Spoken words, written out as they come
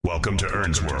Welcome to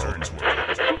Ern's World.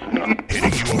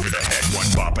 Hitting you over the head one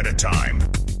bop at a time.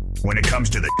 When it comes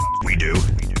to the we do,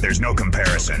 there's no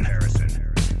comparison.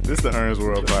 This is the Ern's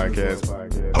World podcast.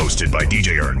 Hosted by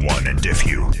DJ Ern1 and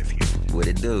Diffu. What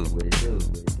it do?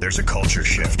 There's a culture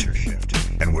shift,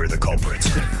 and we're the culprits.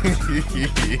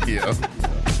 Yeah.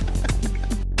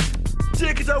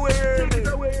 Take it away!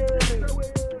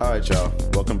 All right, y'all.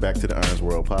 Welcome back to the Ern's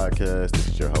World podcast. This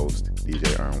is your host,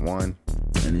 DJ Ern1.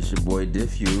 And it's your boy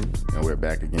Diffu. And we're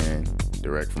back again,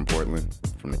 direct from Portland,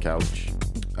 from the couch.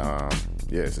 Yeah,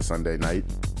 it's a Sunday night.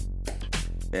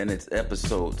 And it's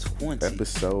episode 20.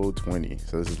 Episode 20.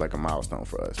 So this is like a milestone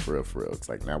for us, for real. It's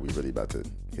like now we really about to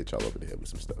hit y'all over the head with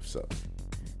some stuff. So,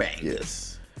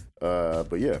 Bangers.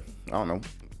 But yeah, I don't know.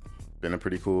 Been a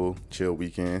pretty cool, chill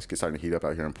weekend. It's starting to heat up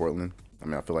out here in Portland. I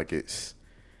mean, I feel like it's,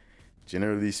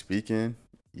 generally speaking,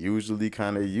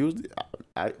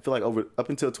 I feel like up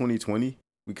until 2020,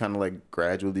 we kind of like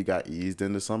gradually got eased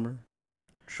into summer.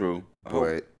 True.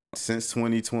 But since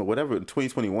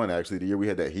 2021 actually, the year we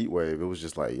had that heat wave, it was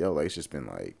just like, yo, like it's just been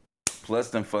like.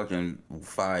 Plus them fucking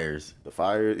fires.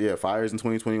 Fires in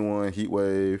 2021, heat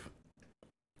wave.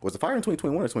 Was the fire in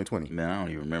 2021 or 2020? Man, I don't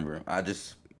even remember.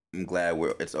 I'm glad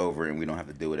it's over and we don't have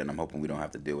to do it, and I'm hoping we don't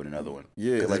have to do it another one.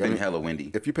 Yeah, because it's been hella windy.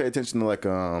 If you pay attention to like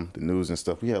the news and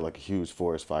stuff, we had like a huge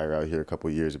forest fire out here a couple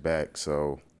of years back,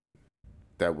 so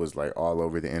that was like all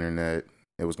over the internet.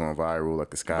 It was going viral. Like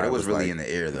the sky, but it was really like, in the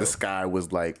air though. The sky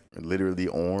was like literally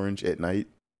orange at night.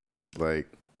 Like,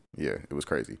 yeah, it was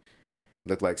crazy.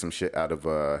 Looked like some shit out of.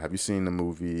 Have you seen the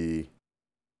movie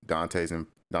Dante's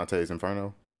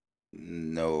Inferno?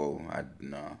 No.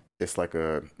 It's like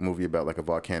a movie about like a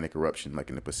volcanic eruption, like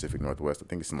in the Pacific Northwest. I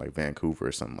think it's in like Vancouver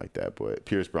or something like that. But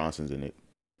Pierce Brosnan's in it.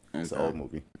 It's an old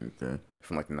movie. Okay.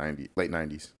 From like the late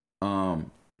 90s.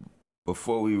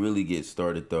 Before we really get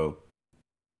started though,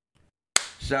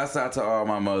 shouts out to all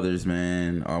my mothers,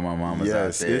 man. All my mamas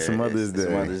out there. It's Mother's Day.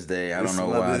 It's Mother's Day. I don't know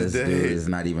why this dude is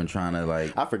not even trying to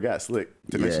like. I forgot Slick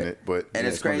to mention it, but and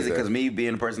it's crazy because me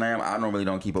being the person I am, I normally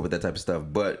don't keep up with that type of stuff,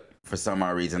 but for some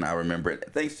odd reason I remember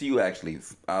it. Thanks to you, actually.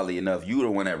 Oddly enough, you were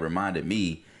the one that reminded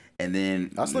me, and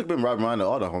then I Slick been reminding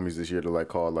all the homies this year to like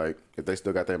call, like if they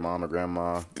still got their mom or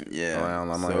grandma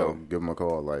around, I'm like, yo, give them a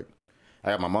call. Like I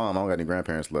got my mom, I don't got any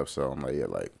grandparents left, so I'm like, yeah,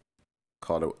 like.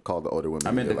 Call the older women.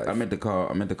 I meant to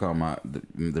call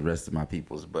the rest of my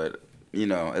peoples, but you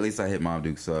know, at least I hit Mom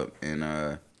Dukes up,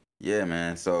 and yeah,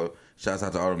 man. So shouts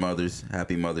out to all the mothers.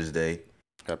 Happy Mother's Day.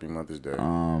 Happy Mother's Day.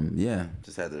 Yeah,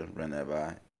 just had to run that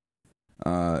by.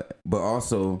 But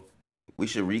also, we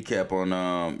should recap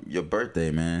on your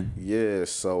birthday, man. Yeah.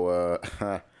 So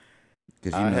I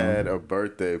had a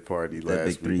birthday party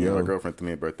last week. My girlfriend threw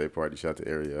me a birthday party. Shout out to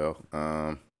Ariel.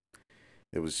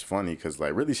 It was funny because,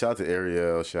 like, really shout out to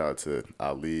Ariel, shout out to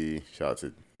Ali, shout out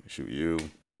to you.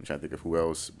 I'm trying to think of who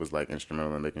else was, like,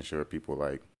 instrumental in making sure people,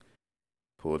 like,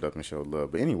 pulled up and showed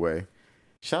love. But anyway,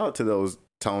 shout out to those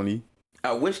Tony.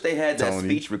 I wish they had that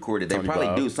speech recorded. They probably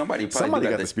Bob. do. Somebody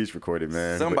got the speech recorded,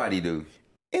 man. Somebody do.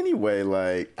 Anyway,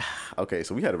 like, okay,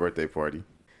 so we had a birthday party.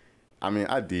 I mean,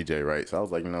 I DJ, right? So I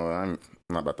was like, you know, I'm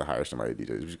not about to hire somebody to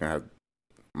DJ. We're just going to have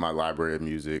my library of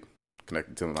music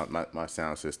connected to my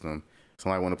sound system.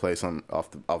 Somebody want to play something off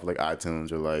like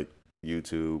iTunes or like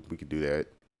YouTube, we could do that.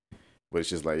 But it's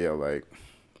just like, yo, like,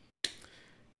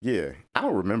 yeah, I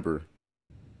don't remember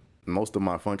most of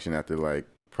my function after like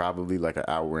probably like an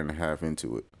hour and a half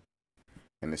into it.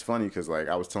 And it's funny because like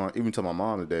I was even to my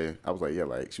mom today, I was like, yeah,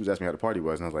 like she was asking me how the party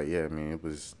was, and I was like, yeah, I mean,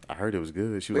 I heard it was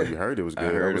good. She was like, you heard it was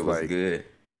good. I heard it was good.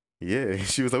 Yeah,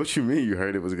 she was like, what you mean you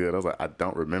heard it was good? I was like, I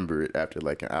don't remember it after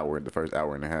like the first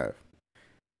hour and a half.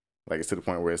 Like, it's to the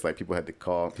point where it's like people had to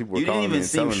call. People were calling me and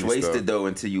telling me stuff. You didn't even seem wasted, though,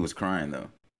 until you was crying, though.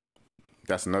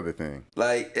 That's another thing.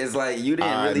 Like, it's like you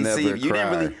didn't really seem. You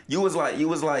didn't really. You was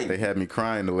like. They had me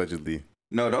crying, allegedly.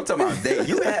 No, don't talk about that.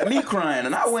 You had me crying,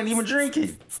 and I wasn't even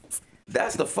drinking.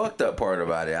 That's the fucked up part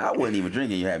about it. I wasn't even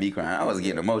drinking. You had me crying. I was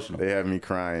getting emotional. They had me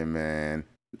crying, man.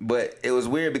 But it was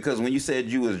weird because when you said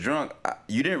you was drunk,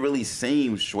 you didn't really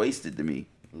seem wasted to me.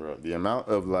 Bro, the amount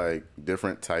of like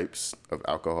different types of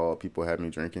alcohol people had me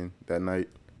drinking that night.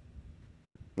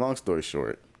 Long story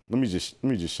short, let me just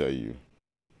show you.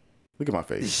 Look at my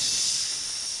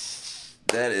face.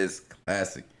 That is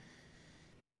classic.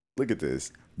 Look at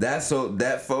this.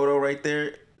 That photo right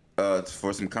there,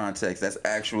 for some context, that's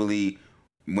actually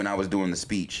when I was doing the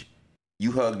speech.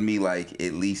 You hugged me like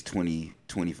at least 20,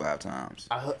 25 times.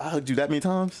 I hugged you that many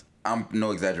times? I'm no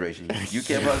exaggeration. You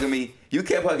kept hugging me. You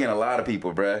kept hugging a lot of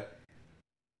people, bruh.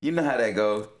 You know how that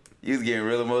goes. You was getting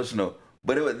real emotional.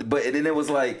 But then it was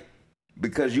like,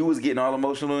 because you was getting all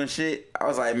emotional and shit, I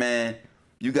was like, man,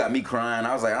 You got me crying.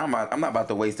 I was like, I'm not about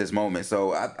to waste this moment.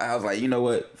 So I was like, you know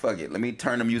what? Fuck it. Let me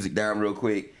turn the music down real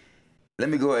quick. Let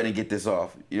me go ahead and get this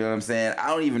off. You know what I'm saying? I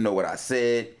don't even know what I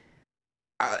said.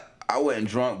 I wasn't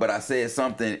drunk, but I said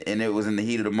something, and it was in the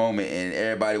heat of the moment, and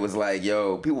everybody was like,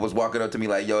 yo, people was walking up to me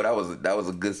like, yo, that was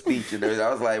a good speech. And I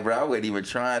was like, bro, I wasn't even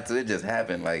trying to. It just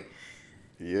happened. Like,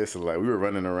 Yeah, so like we were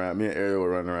running around. Me and Ariel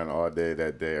were running around all day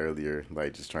that day earlier,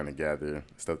 like just trying to gather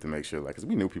stuff to make sure, like, cause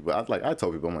we knew people. I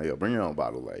told people, I'm like, yo, bring your own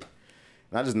bottle, like,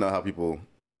 and I just know how people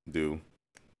do,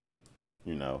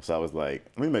 you know. So I was like,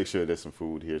 let me make sure there's some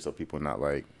food here, so people not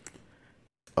like,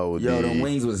 oh, yo, them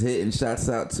wings was hitting. Shots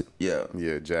out to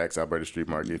yeah, Jack's Alberta Street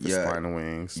Market for supplying the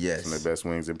wings. Yes, some of the best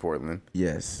wings in Portland.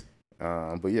 Yes.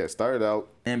 But yeah, started out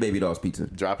and Baby Doll's Pizza,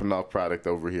 dropping off product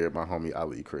over here at my homie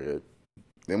Ali crib.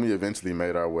 Then we eventually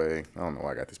made our way. I don't know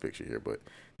why I got this picture here, but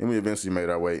then we eventually made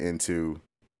our way into,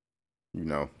 you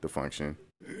know, the function.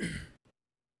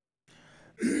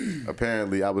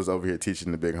 Apparently, I was over here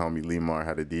teaching the big homie Lemar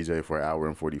how to DJ for an hour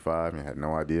and 45 and had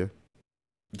no idea.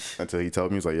 Until he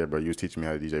told me, he was like, yeah, bro, you was teaching me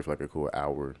how to DJ for like a cool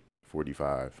hour,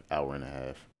 45, hour and a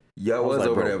half. Y'all was, like,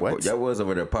 over bro, there. what? Y'all was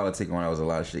over there politicking when there was a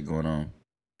lot of shit going on.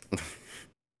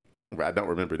 Bro, I don't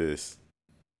remember this.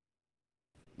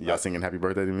 Y'all singing Happy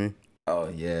Birthday to me? Oh,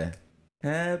 yeah.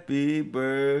 Happy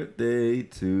birthday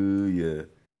to you.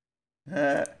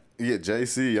 Yeah,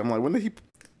 JC. I'm like, when did he...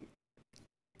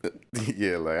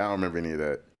 Yeah, like, I don't remember any of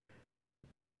that.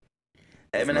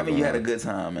 Hey, man, I mean, you had a good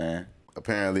time, man.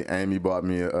 Apparently, Amy bought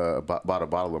me bought a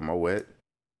bottle of Moet.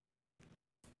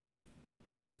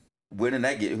 When did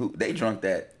that get? Who they drunk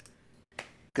that?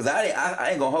 Cause I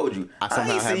ain't gonna hold you.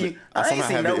 I ain't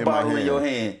seen no bottle in your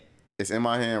hand. It's in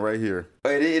my hand right here. Oh,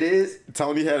 it is.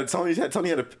 Tony had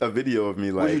a video of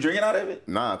me like. Was you drinking out of it?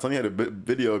 Nah, Tony had a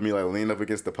video of me like leaning up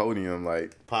against the podium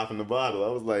like popping the bottle. I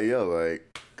was like, yo,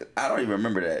 like. I don't even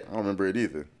remember that. I don't remember it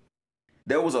either.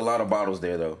 There was a lot of bottles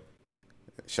there though.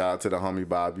 Shout out to the homie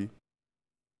Bobby.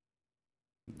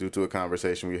 Due to a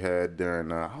conversation we had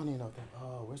during, I don't even know.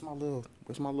 Oh, where's my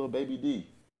little baby D?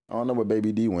 I don't know where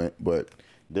baby D went, but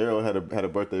Daryl had a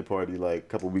birthday party like a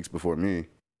couple weeks before me,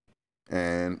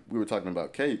 and we were talking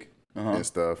about cake and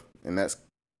stuff, and that's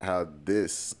how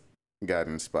this got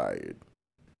inspired.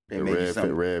 The red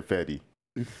Fetty.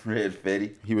 Red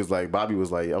Fetty. He was like, Bobby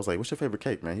was like, I was like, what's your favorite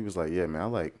cake, man? He was like, yeah,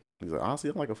 man, he's like,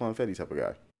 honestly, I'm like a Fun Fetty type of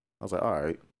guy. I was like, all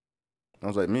right. I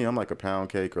was like, I'm like a pound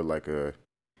cake or like a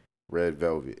red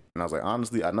velvet. And I was like,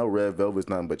 honestly, I know red velvet's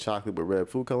nothing but chocolate with red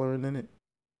food coloring in it.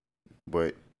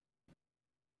 But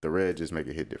the red just make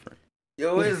it hit different.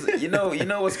 Yo, you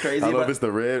know what's crazy? I don't know if it's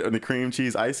the red or the cream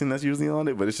cheese icing that's usually on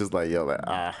it, but it's just like, yo, like,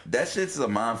 that shit's a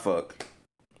mind fuck.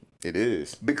 It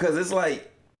is. Because it's like,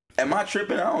 am I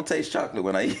tripping? I don't taste chocolate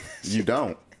when I eat. You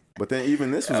don't. But then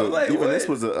even this was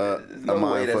a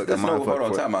mind fuck. Hold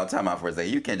on, time out for a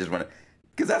second. You can't just run it.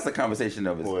 Because that's the conversation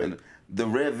of it. The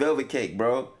red velvet cake,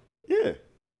 bro. Yeah,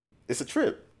 it's a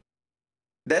trip.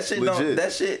 That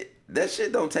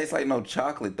shit don't taste like no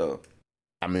chocolate though.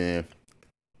 I mean,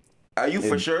 are you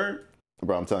for sure,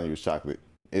 bro? I'm telling you, it's chocolate.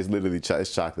 It's literally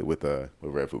it's chocolate with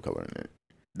red food coloring in it.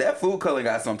 That food color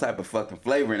got some type of fucking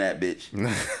flavor in that bitch,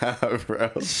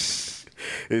 bro.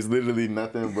 It's literally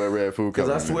nothing but red food coloring. Because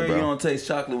I swear you don't taste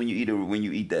chocolate when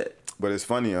you eat that. But it's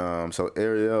funny. So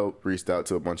Ariel reached out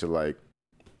to a bunch of like.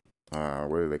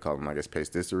 What do they call them? I guess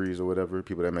pastisseries or whatever.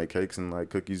 People that make cakes and like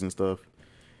cookies and stuff.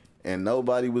 And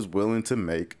nobody was willing to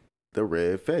make the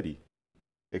red Fetty.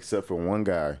 Except for one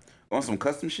guy. On some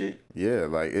custom shit? Yeah,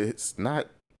 like it's not.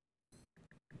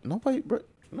 Nobody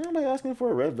asking for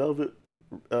a red velvet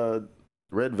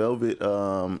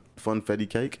Fun Fetty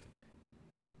cake.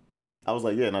 I was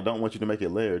like, yeah, and I don't want you to make it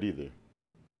layered either.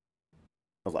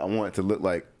 I was like, I want it to look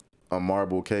like a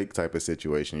marble cake type of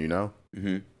situation, you know?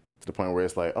 Mm-hmm. To the point where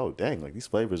it's like, oh dang, like these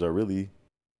flavors are really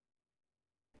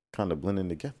kind of blending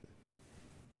together.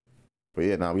 But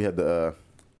yeah, we had the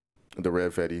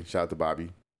red Fetty. Shout out to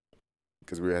Bobby,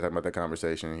 because we were talking about that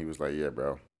conversation. And he was like, yeah,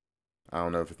 bro, I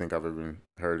don't know if I think I've ever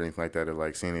heard anything like that or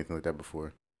like seen anything like that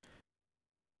before.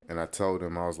 And I told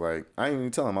him, I was like, I didn't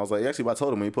even tell him. I was like, actually, I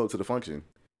told him when he pulled up to the function,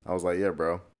 I was like, yeah,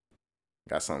 bro,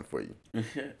 got something for you.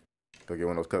 Go get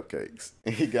one of those cupcakes.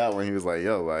 And he got one. He was like,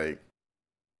 yo, like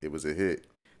it was a hit.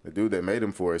 The dude that made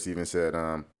him for us even said,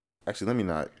 actually,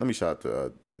 let me shout out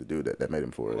to the dude that made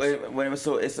him for us. Wait,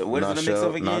 so what is the mix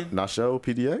of again? Nacho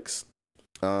PDX?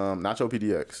 Nacho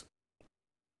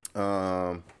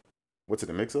PDX. What's it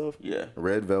a mix of? Yeah.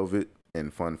 Red Velvet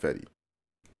and Fun Fetty.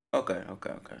 Okay.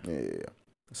 Yeah.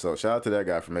 So shout out to that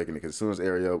guy for making it, because as soon as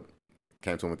Ariel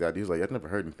came to him with the idea, he was like, I've never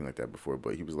heard anything like that before,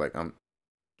 but he was like, I'm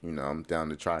down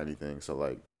to try anything. So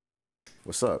like,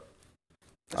 what's up?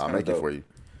 I'll make it for you.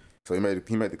 So he made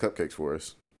the cupcakes for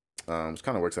us. Which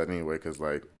kind of works out anyway, because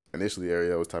like initially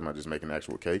Ariel was talking about just making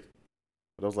actual cake,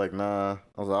 but I was like, nah.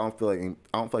 I was like, I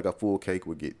don't feel like a full cake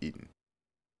would get eaten.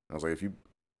 I was like, if you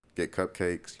get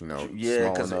cupcakes, Yeah,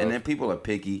 because and then people are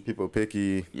picky. People are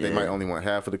picky. Yeah. They might only want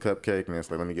half of the cupcake, and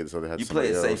it's like, let me get this other half. You to play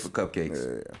it somebody safe else. for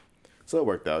cupcakes. Yeah. So it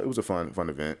worked out. It was a fun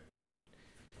event.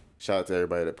 Shout out to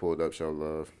everybody that pulled up, showed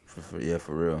love.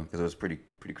 For real, because it was pretty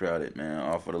crowded, man.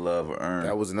 All for the love or earn.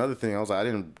 That was another thing. I was like, I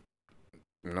didn't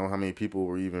know how many people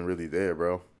were even really there,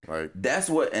 bro. Like that's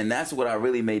what I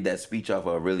really made that speech off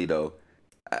of. Really though,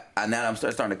 I now I'm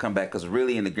starting to come back because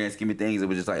really in the grand scheme of things, it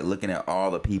was just like looking at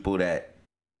all the people that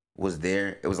was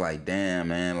there. It was like, damn,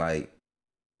 man, like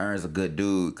Ern's a good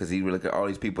dude because he look at all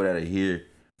these people that are here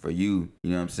for you.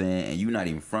 You know what I'm saying? And you're not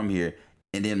even from here.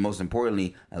 And then most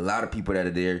importantly, a lot of people that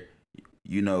are there,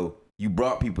 you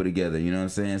brought people together. You know what I'm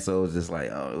saying? So it was just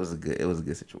like, oh, it was a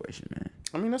good situation, man.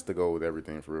 I mean, that's the goal with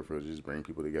everything, for real. Just bring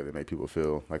people together, make people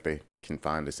feel like they can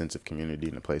find a sense of community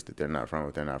in a place that they're not from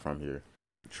if they're not from here.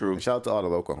 True. And shout out to all the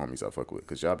local homies I fuck with,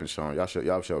 because y'all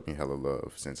showed me hella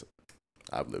love since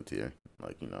I've lived here.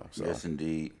 Like, so. Yes,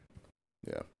 indeed.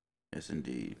 Yeah. Yes,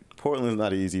 indeed. Portland's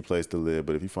not an easy place to live,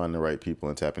 but if you find the right people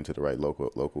and tap into the right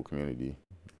local community,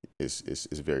 it's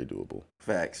very doable.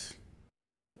 Facts.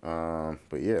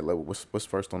 But yeah, what's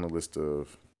first on the list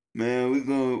of? Man, we're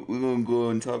gonna go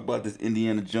and talk about this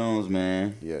Indiana Jones,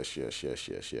 man. Yes.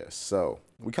 So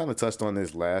we kind of touched on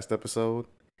this last episode,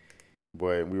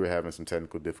 but we were having some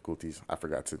technical difficulties. I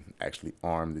forgot to actually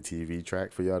arm the TV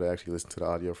track for y'all to actually listen to the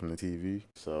audio from the TV.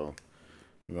 So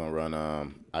we're gonna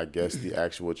run I guess the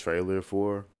actual trailer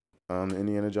for the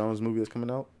Indiana Jones movie that's coming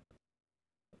out.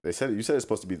 You said it's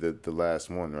supposed to be the last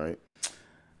one, right?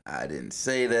 I didn't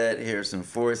say that. Harrison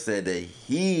Ford said that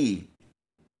he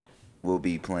will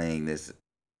be playing this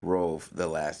role the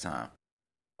last time.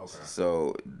 Okay.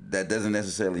 So that doesn't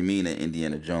necessarily mean that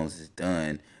Indiana Jones is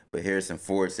done, but Harrison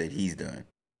Ford said he's done.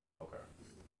 Okay.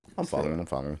 I'm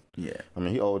following. Yeah. I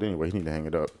mean, he old anyway. He need to hang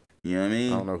it up. You know what I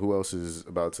mean? I don't know who else is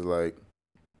about to like.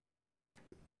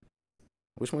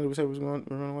 Which one did we say we were going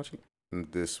to watch?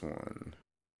 This one.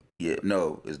 Yeah.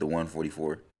 No, it's the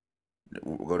 144.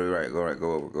 Go to the right.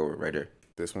 Go over right there.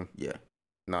 This one. Yeah.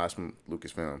 Nah, it's from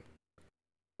Lucasfilm.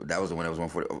 That was the one that was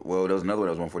 140. Well, there was another one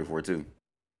that was 144 too.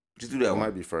 Just do that one. It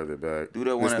might be further back. Do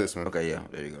that one. This one. Okay, yeah.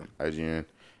 There you go. IGN.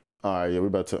 All right, yeah, we're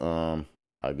about to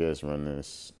I guess run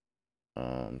this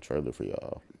trailer for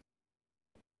y'all.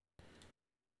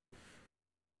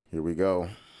 Here we go.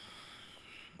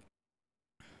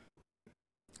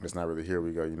 It's not really here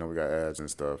we go. We got ads and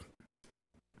stuff.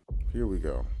 Here we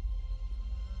go.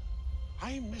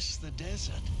 I miss the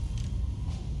desert.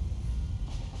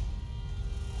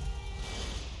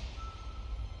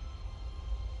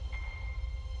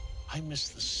 I miss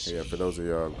the sea. Yeah, for those of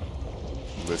y'all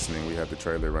listening, we have the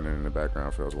trailer running in the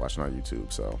background for those watching on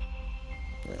YouTube. So,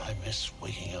 yeah. I miss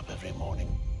waking up every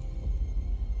morning,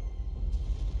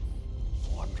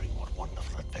 wondering what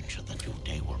wonderful adventure the new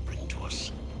day will bring to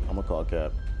us. I'm gonna call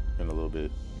Cap in a little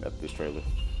bit after this trailer.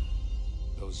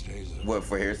 Those days are What,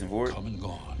 for Harrison Ford? come and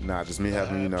gone. Nah, just me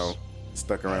having,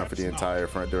 stuck around for the entire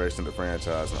front duration of the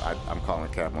franchise. I'm calling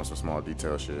Cap on some small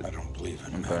detail shit. I don't believe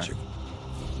in Okay. magic.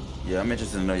 Yeah, I'm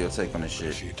interested to know your take on this shit.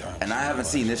 Appreciate time. And I haven't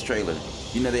seen this trailer.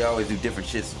 They always do different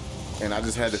shits. And I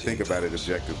just had to think about it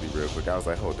objectively real quick. I was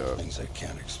like, hold up. Things I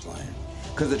can't explain.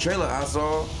 Because the trailer I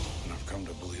saw And I've come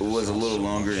to believe it was a it's little so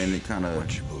longer much and it kind of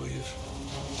what you believe.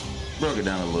 broke it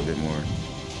down a little bit more.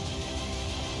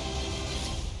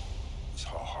 It's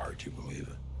how hard you believe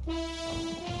it.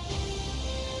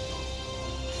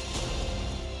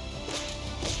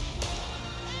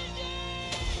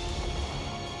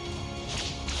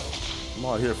 I'm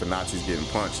all here for Nazis getting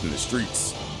punched in the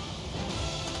streets.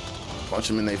 Punch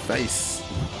them in their face.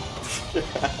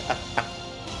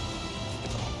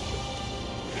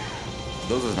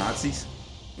 Those are Nazis?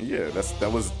 Yeah,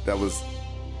 that was. How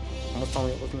much time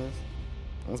we got left in this?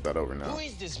 Almost about over now. Who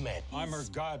is this man? I'm her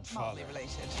godfather. Related.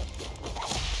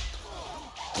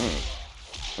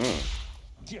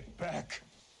 Get back.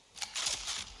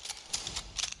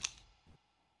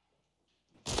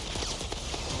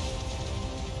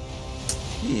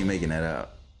 He ain't making that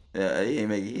out. Yeah, he ain't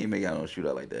making out no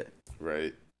shootout like that.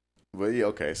 Right. But yeah,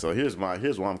 okay. So here's why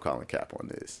I'm calling Cap on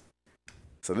this.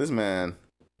 So this man,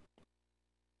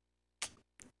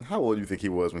 how old do you think he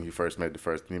was when he made the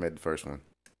first one?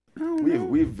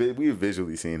 We've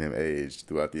visually seen him age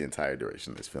throughout the entire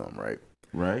duration of this film, right?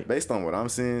 Right. Based on what I'm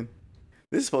seeing,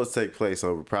 this is supposed to take place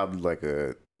over probably like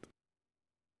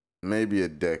maybe a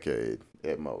decade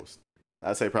at most.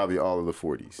 I'd say probably all of the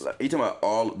 40s. Like, you talking about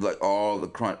all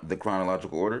the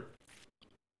chronological order?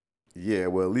 Yeah,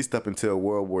 well, at least up until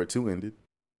World War II ended.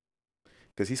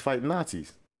 Because he's fighting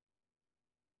Nazis.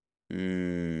 I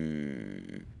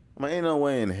mean, ain't no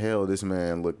way in hell this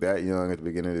man looked that young at the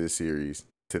beginning of this series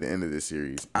to the end of this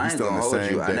series. I ain't gonna hold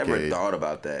you. I never thought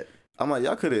about that. I'm like,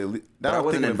 y'all could have. But I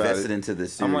wasn't invested into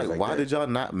this series. I'm like, why did y'all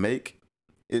not make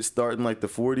it start in like the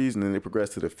 40s and then it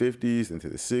progressed to the 50s, into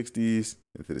the 60s,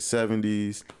 into the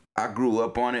 70s? I grew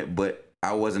up on it, but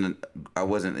I wasn't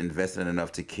invested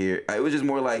enough to care. It was just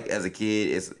more like as a kid,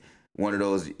 it's one of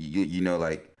those you know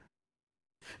like.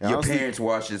 And your parents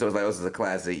watched it, so it's like, oh, this is a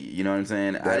classic. You know what I'm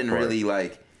saying? I didn't really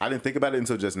like. I didn't think about it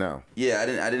until just now. Yeah,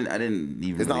 I didn't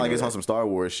even. It's not like it's on some Star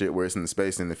Wars shit where it's in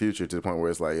space in the future to the point where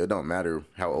it's like it don't matter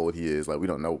how old he is. Like we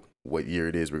don't know what year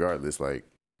it is, regardless. Like,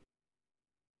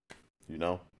 you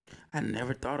know. I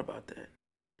never thought about that.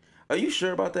 Are you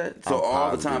sure about that? So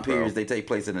all the time periods they take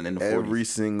place in the 40s. Every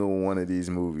single one of these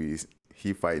movies,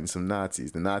 he fighting some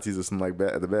Nazis. The Nazis are some like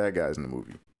the bad guys in the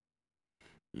movie.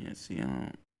 Yeah. See,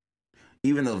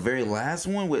 even the very last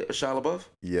one with Shia LaBeouf?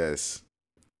 Yes.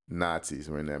 Nazis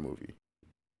were in that movie.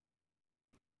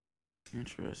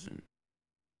 Interesting.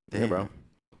 Damn. Yeah, bro.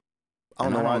 I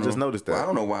don't know why I just noticed that. Well, I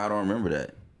don't know why I don't remember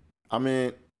that. I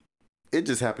mean, it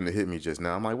just happened to hit me just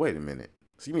now. I'm like, wait a minute.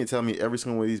 So you mean to tell me every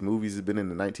single one of these movies has been in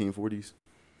the 1940s?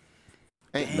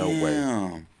 Ain't no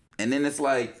way. And then it's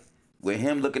like, with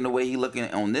him looking the way he looking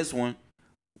on this one,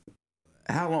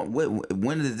 how long,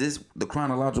 when is this, the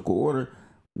chronological order,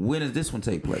 when does this one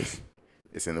take place?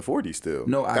 It's in the 40s still.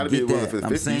 No, I get that.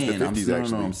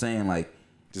 I'm saying like,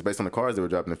 just based on the cars that were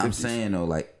dropping in the 50s. I'm saying though,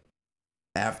 like,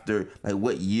 after, like,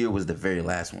 what year was the very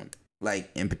last one? Like,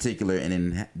 in particular, and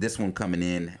then this one coming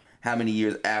in, how many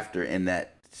years after in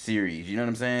that series? You know what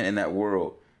I'm saying? In that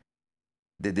world,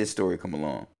 did this story come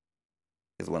along?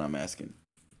 Is what I'm asking.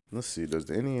 Let's see. Does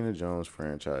the Indiana Jones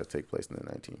franchise take place in the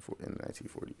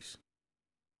 1940s?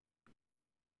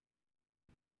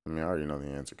 I mean, I already know the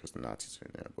answer because the Nazis are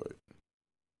in there, but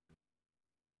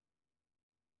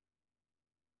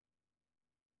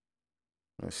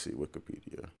let's see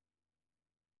Wikipedia.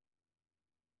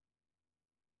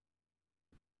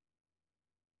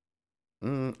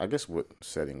 I guess what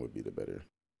setting would be the better?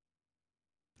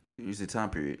 You said time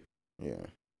period. Yeah.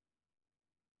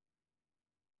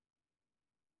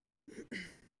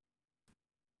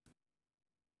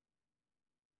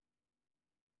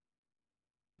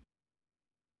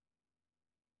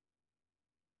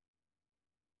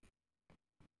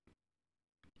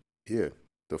 Yeah,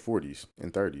 the 40s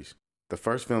and 30s. The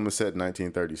first film is set in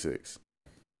 1936.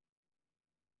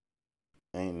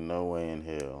 Ain't no way in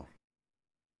hell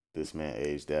this man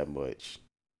aged that much.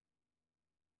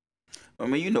 I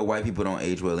mean, you know white people don't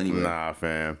age well anyway. Nah,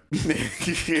 fam.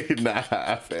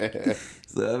 Nah, fam.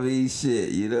 So, I mean, shit,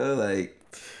 you know, like.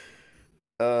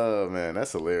 Oh, man,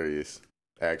 that's hilarious.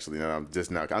 Actually, no, I'm just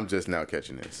now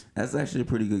catching this. That's actually a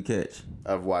pretty good catch.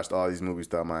 I've watched all these movies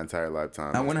throughout my entire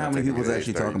lifetime. I wonder how many people's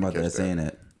actually talking about that, saying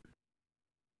that.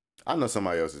 I know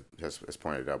somebody else has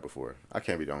pointed it out before. I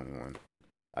can't be the only one.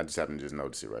 I just happen to just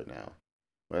notice it right now.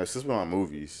 But since we're on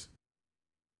movies,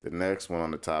 the next one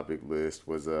on the topic list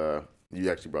was you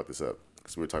actually brought this up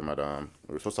because we were talking about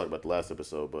we were supposed to talk about the last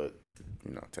episode, but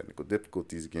you know, technical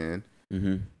difficulties again.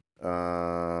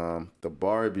 The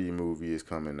Barbie movie is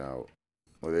coming out.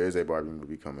 Well, there is a Barbie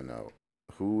movie coming out.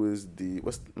 Who is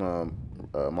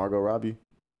Margot Robbie?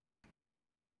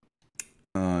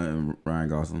 Ryan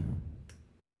Gosling.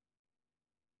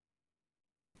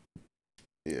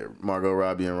 Yeah, Margot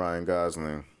Robbie and Ryan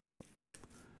Gosling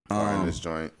are in this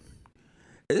joint.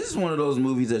 This is one of those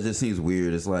movies that just seems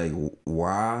weird. It's like,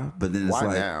 why? But then it's why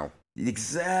like, now?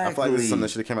 Exactly. I feel like this is something that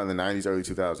should have came out in the 90s, early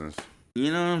 2000s.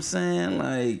 You know what I'm saying?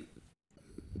 Like,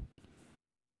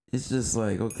 it's just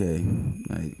like, okay,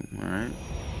 like, all right.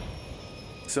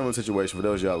 Similar situation for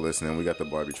those y'all listening. We got the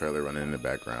Barbie trailer running in the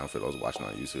background for those watching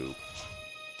on YouTube.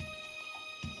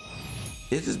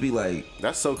 It just be like,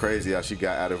 that's so crazy how she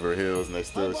got out of her heels and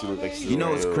she looked like she. You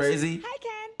know what's crazy?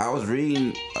 I was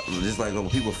reading just like what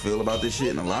people feel about this shit,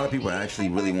 and a lot of people actually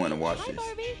really want to watch this.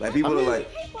 Like people are like,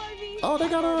 oh, they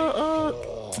got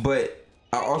a. But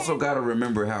I also gotta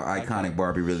remember how iconic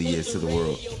Barbie really is to the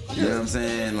world. You know what I'm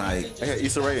saying? Like, they had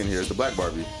Issa Rae in here. It's the Black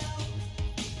Barbie.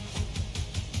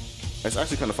 It's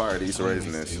actually kind of fire that Issa Rae's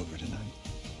in this.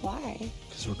 Why?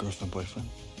 Because we're girlfriend boyfriend.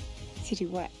 To do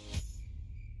what?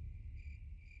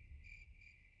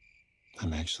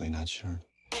 I'm actually not sure.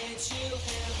 That's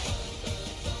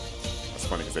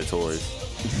funny because they're toys.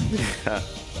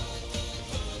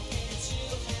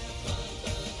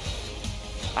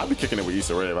 I'd be kicking it with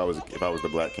Issa Rae if I was the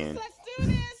Black King.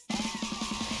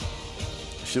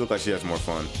 She looked like she has more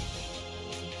fun.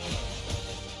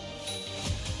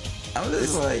 I was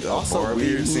just like, Also Barbie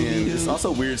weird movie, seeing. dude. It's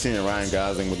also weird seeing Ryan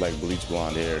Gosling with like bleach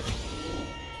blonde hair.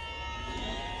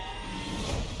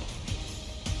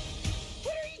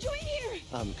 What are you doing here?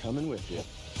 I'm coming with you.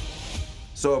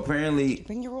 So apparently,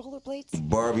 Bring your rollerblades.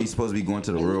 Barbie's supposed to be going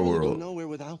to the real I go world. nowhere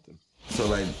without them. So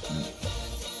like,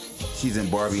 she's in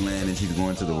Barbie land and she's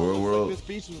going to the real world. This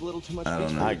beach was a little too much. I don't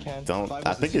beach know. I for you, Ken. don't. If I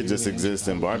was think to it see just you in exists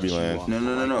in England, I would Barbie beach you Land. off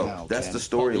No. right now, That's Ken. the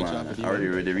storyline. I already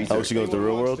read the research. Oh, she goes to the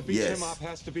real world. Yes.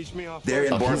 Has to beach me off They're in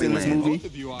first. Oh, Barbie he's in this land.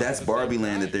 movie? That's Barbie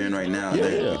land that they're in right now.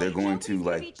 Yeah. They're going to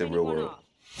like the real world.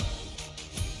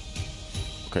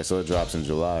 Okay, so it drops in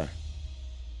July.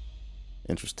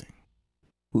 Interesting.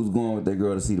 Who's going with their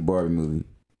girl to see the Barbie movie?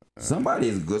 Somebody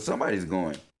is good. Somebody's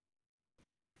going.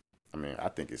 I mean, I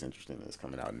think it's interesting that it's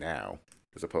coming out now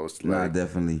as opposed to Nah, like.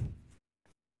 definitely.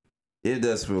 It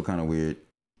does feel kind of weird.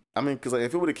 I mean, because like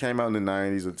if it would have came out in the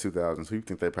 '90s or 2000s, who you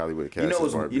think they probably would have cast?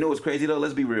 as Barbie? You know what's crazy though?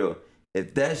 Let's be real.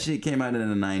 If that shit came out in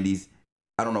the 90s,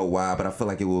 I don't know why, but I feel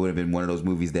like it would have been one of those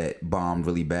movies that bombed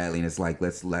really badly, and it's like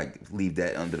let's like leave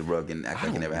that under the rug and act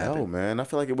like it never No, happened. man. I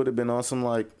feel like it would have been on some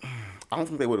like. I don't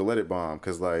think they would have let it bomb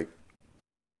because like.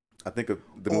 I think of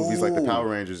the movies like the Power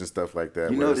Rangers and stuff like that.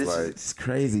 You where know, it's this like, is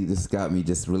crazy. This got me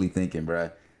just really thinking,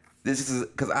 bruh. This is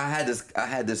because I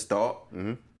had this thought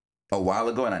a while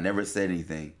ago, and I never said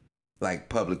anything like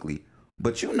publicly.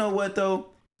 But you know what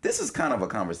though? This is kind of a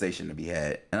conversation to be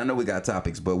had, and I know we got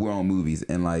topics, but we're on movies,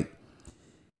 and like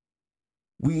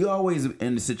we always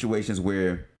in the situations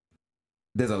where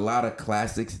there's a lot of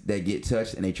classics that get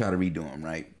touched, and they try to redo them.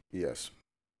 Right? yes,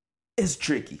 It's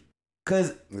tricky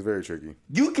because it's very tricky.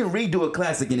 you can redo a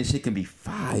classic, and the shit can be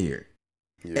fire.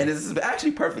 Yeah. And this is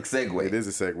actually perfect segue. It is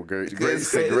a segue. Great It's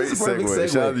great. great This is a perfect segue.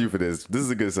 segue. Shout out to you for this. This is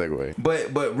a good segue.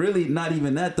 But really, not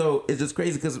even that though. It's just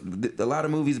crazy because a lot of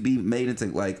movies be made into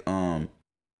like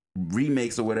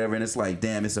remakes or whatever, and it's like,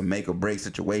 damn, it's a make or break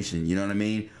situation. You know what I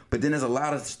mean? But then there's a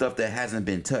lot of stuff that hasn't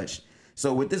been touched.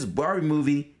 So with this Barbie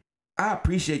movie, I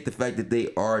appreciate the fact that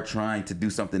they are trying to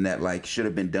do something that like should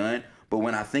have been done. But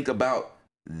when I think about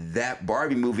that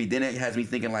Barbie movie, then it has me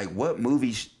thinking like, what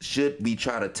movie should we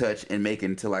try to touch and make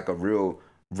into like a real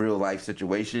life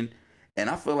situation? And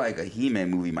I feel like a He-Man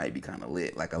movie might be kind of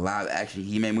lit, like a live action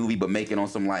He-Man movie, but make it on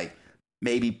some like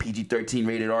maybe PG-13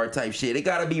 rated R type shit. It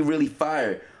gotta be really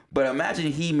fire. But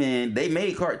imagine He-Man. They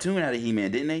made a cartoon out of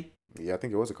He-Man, didn't they? Yeah, I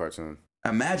think it was a cartoon.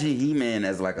 Imagine He-Man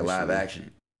as like a live action.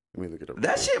 Let me look it up.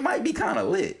 That shit might be kind of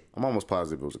lit. I'm almost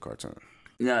positive it was a cartoon.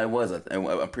 Yeah, it was.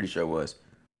 I'm pretty sure it was.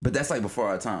 But that's like before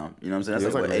our time. You know what I'm saying?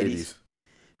 That's Yeah, like, it what, was 80s?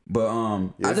 But Yeah, I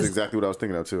that's just exactly what I was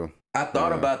thinking of too. I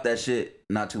thought about that shit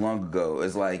not too long ago.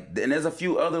 It's like, and there's a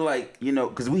few other like, you know,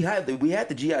 because we had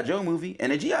the G.I. Joe movie,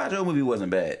 and the G.I. Joe movie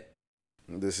wasn't bad.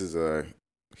 This is a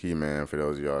He-Man for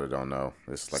those of y'all that don't know.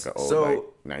 It's like an old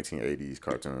So- like 1980s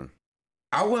cartoon.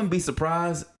 I wouldn't be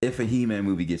surprised if a He-Man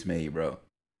movie gets made, bro.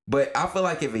 But I feel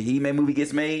like if a He-Man movie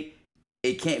gets made,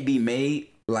 it can't be made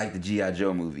like the G.I.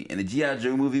 Joe movie. And the G.I.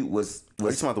 Joe movie was You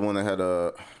talking about the one that had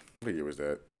what year was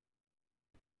that?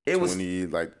 it was 20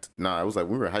 like it was like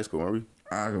we were in high school, weren't we?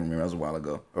 I don't remember, that was a while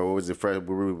ago. Or was it fresh?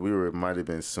 We were might have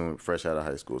been soon fresh out of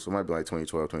high school, so it might be like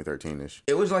 2012, 2013 ish.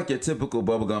 It was like your typical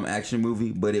bubblegum action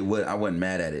movie, but I wasn't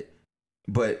mad at it.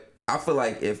 But I feel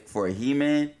like if for a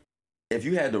He-Man, if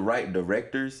you had the right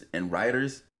directors and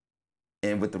writers,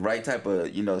 and with the right type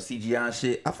of, you know, CGI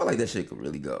shit, I feel like that shit could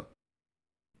really go.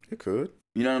 It could.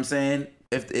 You know what I'm saying?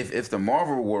 If the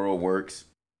Marvel world works,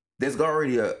 there's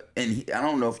already I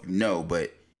don't know if you know,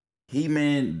 but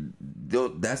He-Man,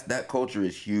 that culture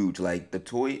is huge. Like the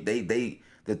toy,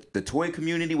 the toy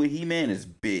community with He-Man is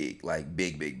big, like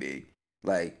big.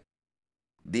 Like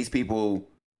these people,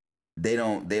 they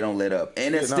don't let up,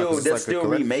 and Yeah, they're still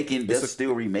like remaking. They're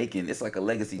still remaking. It's like a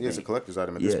legacy Yeah, it's a thing. collector's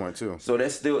item at this point too. So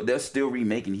they're still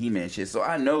remaking He-Man shit. So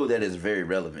I know that it's very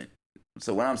relevant.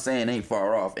 So what I'm saying ain't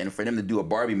far off. And for them to do a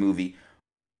Barbie movie,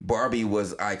 Barbie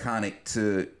was iconic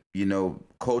to, you know,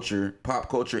 culture, pop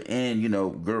culture, and, you know,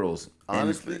 girls.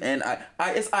 Honestly, and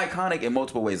it's iconic in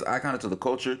multiple ways. Iconic to the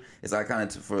culture. It's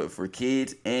iconic for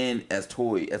kids and as a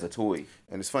toy.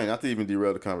 And it's funny, not to even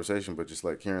derail the conversation, but just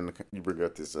like hearing you bring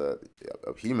up this of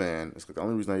He-Man. It's like the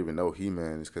only reason I even know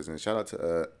He-Man is because shout out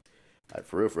to like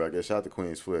for real, I guess shout out to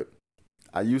Queen's Flip.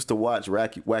 I used to watch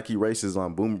Wacky Races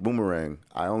on Boomerang.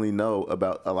 I only know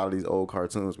about a lot of these old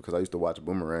cartoons because I used to watch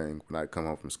Boomerang when I'd come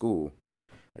home from school.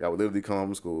 Like I would literally come home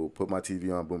from school, put my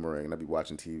TV on Boomerang, and I'd be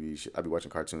watching I'd be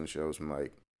watching cartoon shows from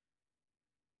like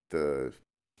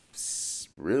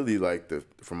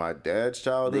from my dad's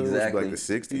childhood, Exactly. like the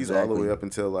 60s, all the way up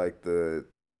until like the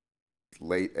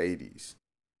late 80s.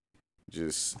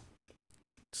 Just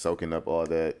soaking up all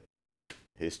that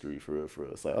history for real, for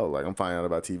real. It's like, oh, like I'm finding out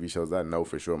about TV shows that I know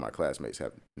for sure my classmates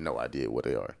have no idea what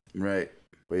they are. Right.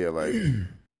 But yeah, like,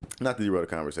 not to derail the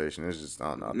conversation. It's just,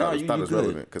 I don't know. I thought it was good.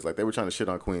 relevant because like they were trying to shit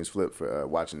on Queen's Flip for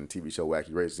watching the TV show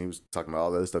Wacky Races. And he was talking about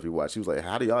all the other stuff he watched. He was like,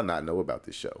 how do y'all not know about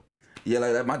this show? Yeah,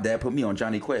 like that. My dad put me on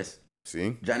Johnny Quest.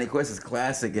 See? Johnny Quest is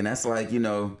classic, and that's like, you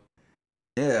know,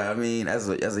 yeah, I mean, as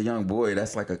a young boy,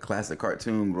 that's like a classic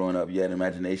cartoon growing up. You had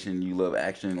imagination, you love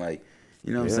action, like,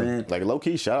 you know what I'm saying? Like low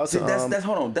key, shout out to that's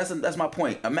hold on, that's my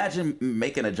point. Imagine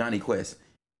making a Johnny Quest.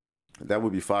 That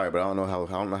would be fire, but I don't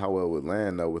know how well it would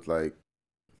land though with like.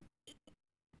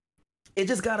 It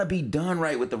just gotta be done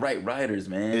right with the right writers,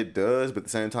 man. It does, but at the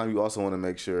same time, you also want to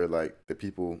make sure like the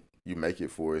people you make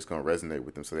it for is gonna resonate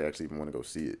with them, so they actually even want to go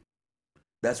see it.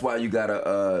 That's why you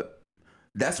gotta.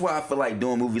 That's why I feel like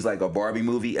doing movies like a Barbie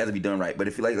movie has to be done right. But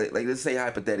if you like let's say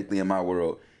hypothetically in my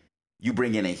world, you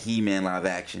bring in a He-Man live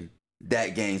action,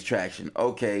 that gains traction.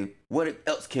 Okay, what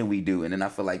else can we do? And then I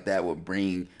feel like that would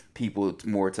bring people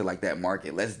more to like that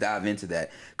market. Let's dive into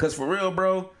that. Cause for real,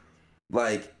 bro,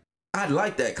 like I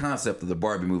like that concept of the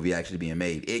Barbie movie actually being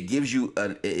made. It gives you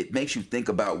it makes you think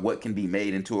about what can be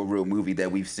made into a real movie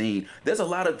that we've seen. There's a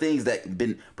lot of things that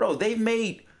they've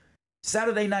made.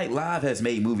 Saturday Night Live has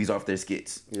made movies off their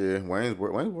skits. Yeah, Wayne's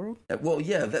World. Well,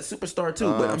 yeah, that's Superstar too.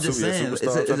 But I'm just saying, it's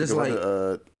just like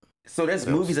so. There's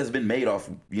movies that's been made off,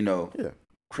 you know,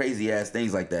 crazy ass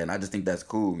things like that, and I just think that's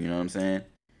cool. You know what I'm saying?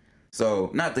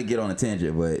 So, not to get on a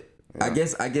tangent, but I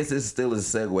guess it still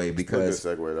is a segue because it's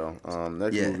a good segue though.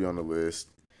 Next movie on the list.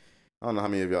 I don't know how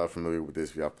many of y'all are familiar with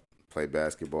this. If y'all play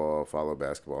basketball, follow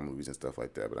basketball movies and stuff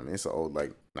like that. But I mean, it's an old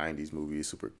like '90s movie.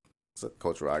 It's a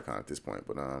cultural icon at this point.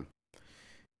 But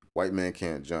White Man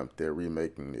Can't Jump. They're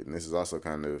remaking it, and this is also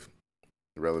kind of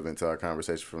relevant to our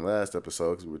conversation from last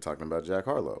episode because we were talking about Jack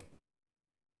Harlow,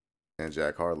 and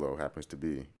Jack Harlow happens to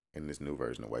be in this new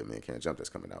version of White Man Can't Jump that's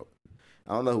coming out.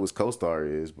 I don't know who his co-star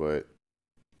is, but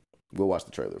we'll watch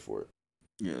the trailer for it.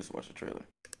 Yeah, let's watch the trailer.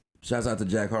 Shouts out to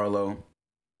Jack Harlow.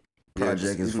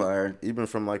 Project is fired. Even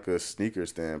from like a sneaker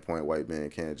standpoint, White Man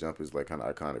Can't Jump is like kind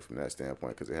of iconic from that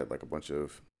standpoint because it had like a bunch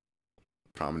of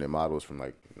prominent models from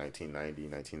like 1990,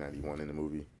 1991 in the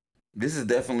movie. This is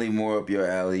definitely more up your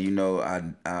alley. You know,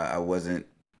 I wasn't.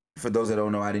 For those that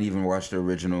don't know, I didn't even watch the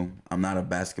original. I'm not a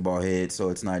basketball head, so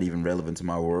it's not even relevant to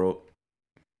my world.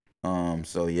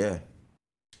 So yeah.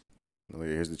 Well,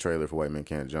 here's the trailer for White Man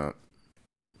Can't Jump.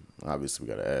 Obviously,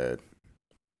 we got to add.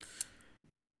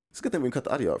 It's a good thing we can cut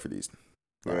the audio out for these.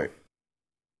 All right.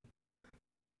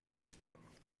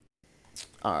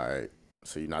 All right.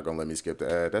 So you're not going to let me skip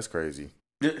the ad? That's crazy.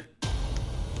 Yeah.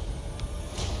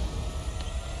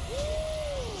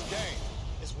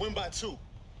 It's win by 2.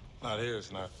 Not here,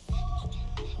 it's not.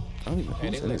 I don't even Hey,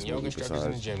 they know letting yoga instructors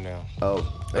in the gym now.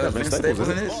 Oh, they got Vince Staples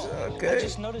in it. Okay. I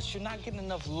just noticed you're not getting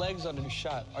enough legs on the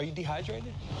shot. Are you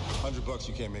dehydrated? $100,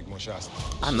 you can't make more shots.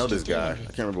 I know this guy. I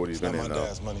can't remember what he's It's been not in my though.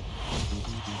 dad's money.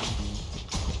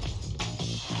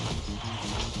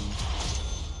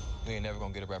 We ain't never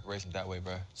gonna get a reparation that way,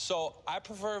 bro. So I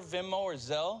prefer Venmo or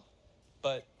Zelle,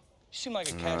 but you seem like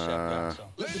a Cash App guy, so.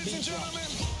 Ladies and gentlemen,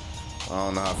 I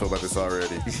don't know how I feel about this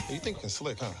already. you thinking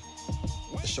slick, huh?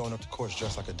 Just showing up to courts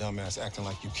dressed like a dumbass, acting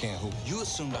like you can't hoop. You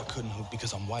assumed I couldn't hoop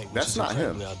because I'm white, which That's is not him.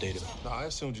 incredibly outdated. No, I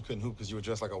assumed you couldn't hoop because you were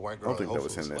dressed like a white I girl. don't think that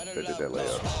was him Foods. that did that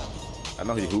layup. I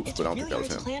know he hoops, It's but I don't really think that hard was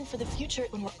to him. plan for the future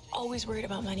when we're always worried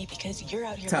about money because you're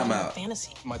out here Time living out.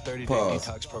 fantasy. My 30-day Pause.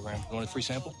 detox program. You want a free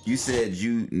sample? You said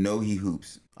you know he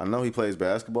hoops. I know he plays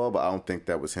basketball, but I don't think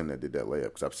that was him that did that layup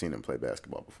because I've seen him play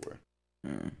basketball before.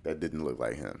 That didn't look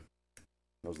like him.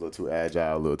 It was a little too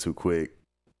agile, a little too quick.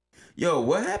 Yo,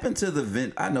 what happened to the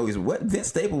Vince? I know Vince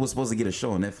Staples was supposed to get a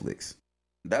show on Netflix.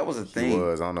 That was a He thing.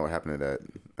 was. I don't know what happened to that.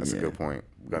 That's a Yeah. good point.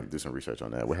 We got to do some research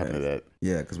on that. What happened to that?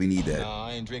 Yeah, because we need that. Nah,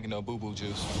 I ain't drinking no boo-boo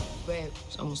juice. Wait,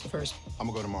 it's almost the first. I'm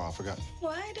gonna go tomorrow, I forgot.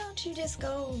 Why don't you just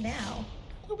go now?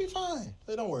 You'll be fine.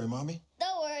 Hey, don't worry, mommy.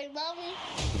 Don't worry,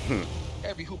 mommy.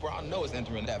 Every hooper I know is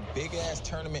entering that big ass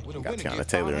tournament with a Got winning Tiana gift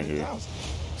Taylor in here. $500,000.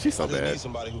 She's so I just bad. need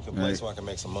somebody who can play so I can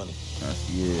make some money.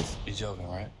 He is. You joking,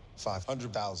 right?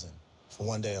 500,000 for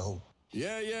one day of hoop.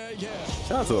 Yeah.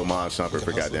 Shout out to Amon Shumpert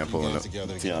for goddamn pulling up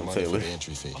together to get Tiana money for Taylor. the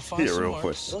entry fee. He a real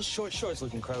push. Those short shorts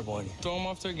look incredible on you. Throw them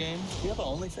off their game. You have an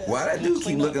OnlyFans? Why that dude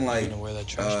keep looking like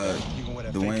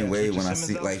Dwayne Wade when I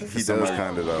see like He does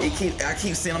kind of though. I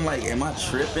keep seeing him like, am I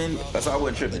tripping? That's why I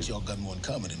wasn't tripping. Y'all got more in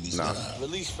common than me. Nah.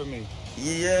 Release for me.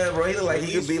 Yeah, bro, he look like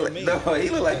he could be like he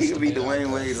look like he could be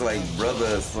Dwayne Wade's like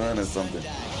brother or son or something.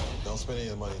 Don't spend any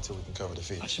of the money until we can cover the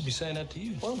fee. I should be saying that to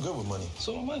you. Well, I'm good with money.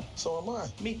 So am I. So am I.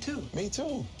 Me too. Me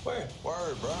too. Where?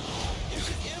 Word, bro.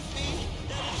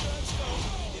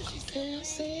 Can I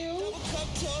see you?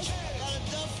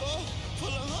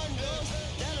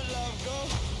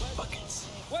 Buckets.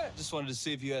 What? Just wanted to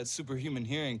see if you had superhuman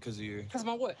hearing because of your. Because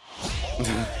my what?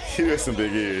 He has some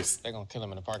big ears. They're gonna kill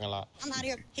him in the parking lot. I'm out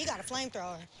here. He got a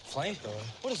flamethrower. Flamethrower?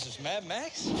 What is this, Mad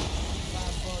Max? 5,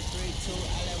 4, 3, 2,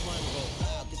 I let 1 go.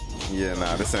 Yeah,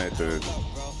 nah, this ain't the.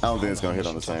 I don't think it's gonna hit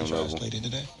on the same level.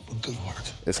 Good work.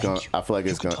 It's gonna. I feel like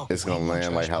it's gonna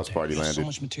land like House Party There's so landed.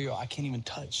 much material I can't even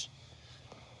touch.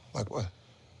 Like what?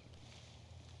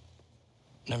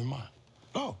 Never mind.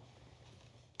 Oh,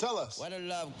 tell us. Where the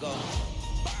love go?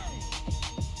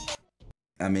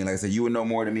 I mean, like I said, you would know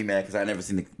more than me, man, because I never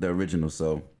seen the original.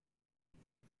 So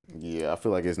Yeah, I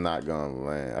feel like it's not gonna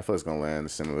land. I feel it's gonna land a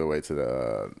similar way to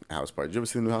the House Party. Did you ever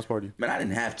see the new House Party? man, I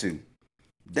didn't have to.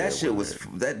 That shit was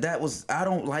that was. I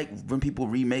don't like when people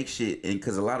remake shit, and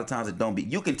because a lot of times it don't be.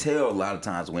 You can tell a lot of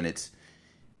times when it's.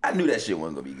 I knew that shit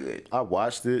wasn't gonna be good. I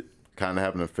watched it, kind of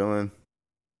having a feeling.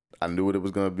 I knew what it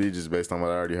was gonna be just based on what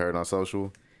I already heard on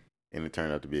social, and it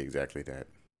turned out to be exactly that.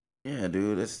 Yeah,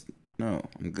 dude,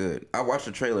 I'm good. I watched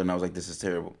the trailer and I was like, this is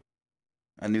terrible.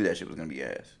 I knew that shit was gonna be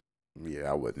ass. Yeah,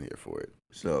 I wasn't here for it.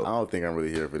 So I don't think I'm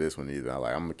really here for this one either. I'm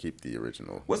gonna keep the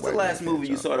original. what's the White last Man movie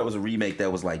you Can't saw Jump. that was a remake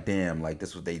that was like, damn, like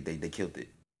this was they killed it?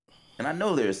 And I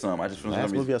know there's some. I just The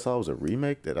last movie I saw was a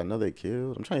remake that I know they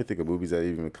killed. I'm trying to think of movies that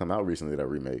even come out recently that are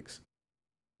remakes.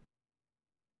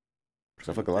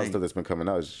 So I feel like a lot of stuff that's been coming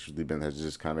out has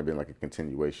just kind of been like a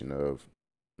continuation of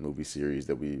movie series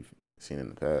that we've seen in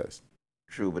the past.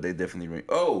 True, but they definitely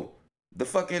the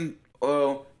fucking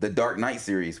the Dark Knight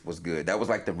series was good. That was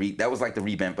like the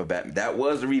revamp of Batman. That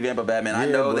was the revamp of Batman. I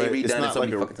know they but it's redone it not so like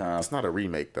many fucking times. It's not a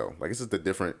remake though. Like it's just a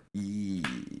different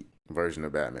version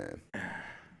of Batman.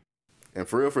 And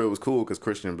for real, it was cool because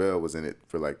Christian Bale was in it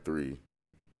for like 3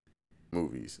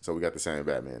 movies. So we got the same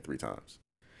Batman 3 times.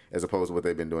 As opposed to what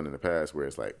they've been doing in the past where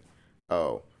it's like,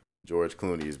 oh, George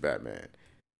Clooney is Batman.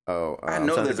 Oh, I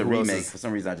know there's a remake. For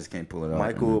some reason, I just can't pull it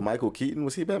off. Michael Keaton,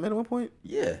 was he Batman at one point?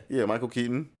 Yeah. Yeah, Michael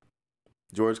Keaton,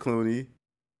 George Clooney.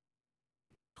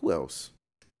 Who else?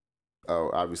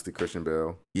 Oh, obviously Christian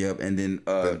Bale. Yep, and then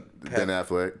Ben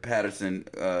Affleck. Patterson,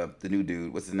 the new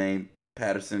dude. What's his name?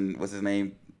 Patterson. What's his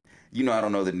name? You know, I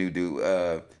don't know the new dude.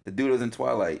 The dude was in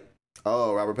Twilight.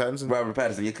 Oh, Robert Pattinson? Robert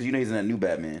Pattinson, yeah, because you know he's in that new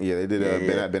Batman. Yeah, they did.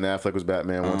 Ben Affleck was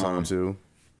Batman one time too.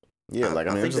 Yeah, I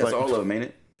think that's all of them, ain't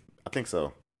it? I think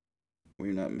so.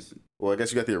 We're not missing. Well, I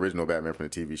guess you got the original Batman from the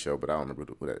TV show, but I don't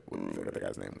remember what that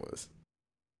guy's name was.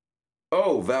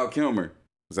 Oh, Val Kilmer.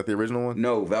 Was that the original one?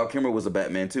 No, Val Kilmer was a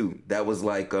Batman too. That was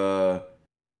like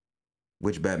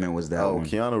which Batman was that one?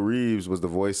 Keanu Reeves was the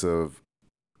voice of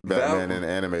Batman in the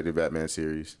animated Batman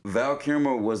series. Val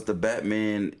Kilmer was the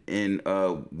Batman in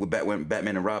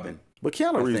Batman and Robin. But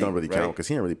Keanu Reeves don't really count because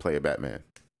he didn't really play a Batman.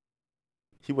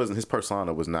 His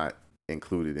persona was not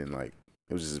included in like,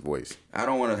 it was just his voice. I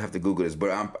don't want to have to Google this,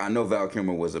 but I know Val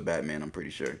Kilmer was a Batman, I'm pretty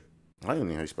sure. I don't even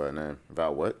know how you spell that name.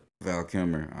 Val what? Val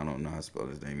Kilmer. I don't know how to spell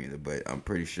his name either, but I'm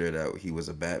pretty sure that he was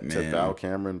a Batman. Said Val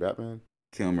Cameron Batman?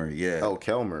 Kilmer, yeah. Oh,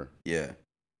 Kelmer. Yeah.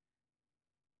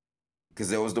 Because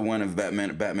that was the one of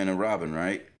Batman and Robin,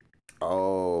 right?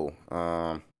 Oh,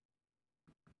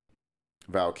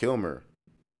 Val Kilmer.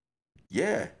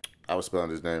 Yeah. I was spelling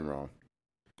his name wrong.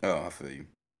 Oh, I feel you.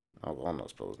 I don't know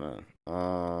spell his name.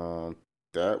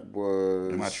 That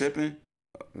was. Am I tripping?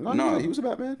 No, he was a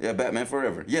Batman. Yeah, Batman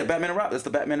Forever. Yeah, Batman and Robin. That's the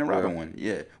Batman and Robin one.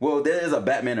 Yeah. Well, there is a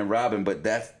Batman and Robin, but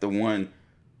that's the one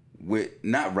with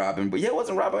not Robin. But yeah, it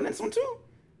wasn't Robin in this one too.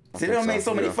 See, they don't make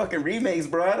so many fucking remakes,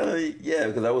 bro. Yeah,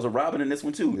 because I was a Robin in this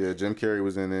one too. Yeah, Jim Carrey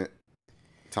was in it.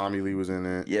 Tommy Lee was in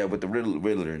it. Yeah, with the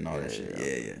Riddler and all that shit.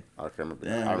 Yeah. I can't remember.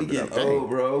 Damn, we getting old,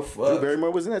 bro. Fuck. Drew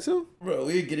Barrymore was in that too? Bro,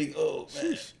 we're getting old,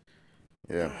 man.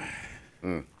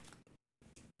 Yeah.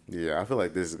 Yeah, I feel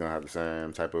like this is gonna have the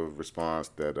same type of response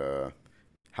that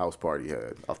House Party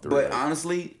had off the But remake.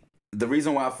 honestly, the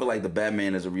reason why I feel like the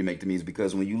Batman is a remake to me is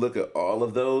because when you look at all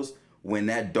of those, when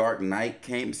that Dark Knight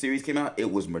series came out,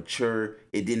 it was mature.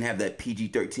 It didn't have that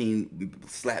PG-13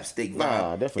 slapstick vibe.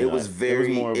 Nah, definitely. It was very. It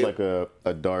was more of like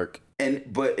a dark.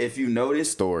 But if you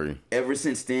notice, story. Ever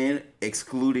since then,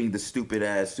 excluding the stupid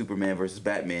ass Superman versus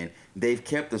Batman, they've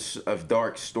kept a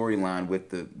dark storyline with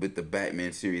the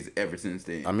Batman series ever since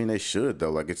then. I mean, they should though.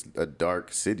 Like it's a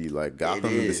dark city. Like Gotham,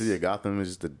 the city of Gotham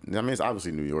is just. I mean, it's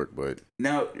obviously New York, but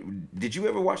now, did you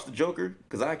ever watch The Joker?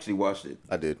 Because I actually watched it.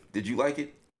 I did. Did you like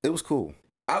it? It was cool.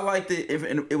 I liked it.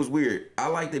 And it was weird. I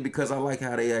liked it because I like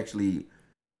how they actually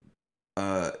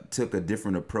took a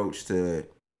different approach to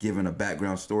giving a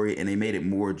background story, and they made it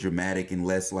more dramatic and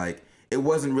less like it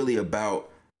wasn't really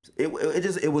about it.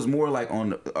 It was more like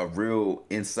on a real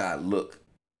inside look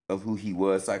of who he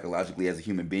was psychologically as a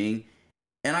human being,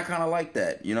 And I kind of like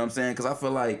that. You know what I'm saying? Because I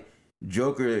feel like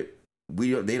Joker,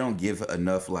 they don't give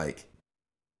enough like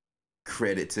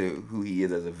credit to who he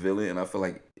is as a villain. And I feel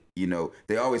like, you know,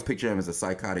 they always picture him as a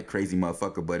psychotic, crazy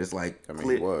motherfucker. But it's like, I mean,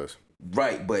 he was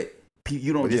right, but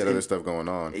you don't. But he had other stuff going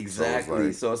on.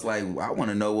 Exactly. So it's like I want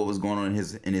to know what was going on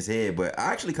in his head. But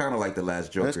I actually kind of like the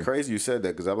last Joker. That's crazy you said that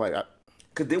because I'm like,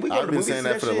 because then we go to the movies. I've been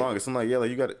saying that for the longest. I'm like, yeah, like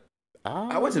you got it.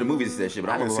 I went to the movies to see that shit,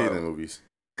 but I didn't see it in the movies.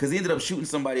 Because he ended up shooting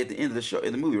somebody at the end of the show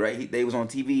in the movie, right? They was on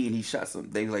TV and he shot some.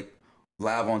 They was like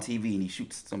live on TV and he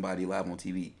shoots somebody live on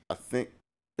TV. I think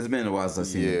it's been a while since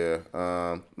I've seen it.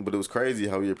 Yeah, but it was crazy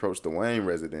how he approached the Wayne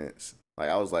residence. Like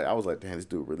I was like, damn, this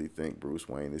dude really think Bruce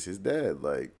Wayne is his dad.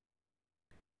 Like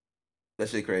that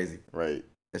shit crazy, right?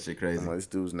 That shit crazy. I'm like, this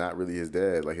dude's not really his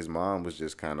dad. Like his mom was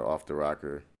just kind of off the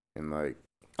rocker, and like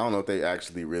I don't know if they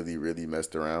actually really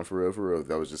messed around for real. If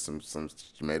that was just some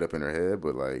she made up in her head,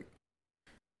 but like,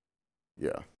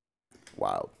 yeah,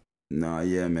 wild. Nah,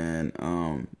 yeah, man.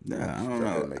 Yeah, I don't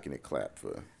know. Making it clap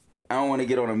for. I don't want to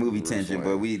get on a movie tangent,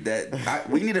 but we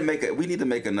need to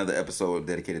make another episode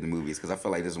dedicated to movies because I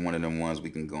feel like this is one of them ones we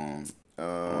can go on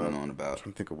and on about. I'm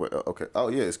trying to think of what. Okay. Oh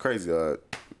yeah, it's crazy.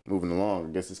 Moving along, I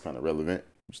guess it's kind of relevant.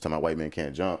 Just talking about white man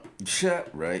can't jump.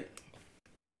 Right.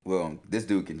 Well, this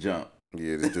dude can jump.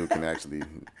 Yeah, this dude can actually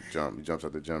jump. He jumps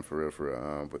out the jump for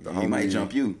real. But the he might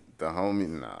jump you. The homie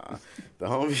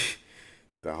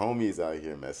is out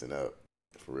here messing up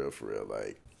for real.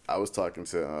 Like I was talking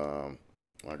to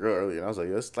my girl earlier, and I was like,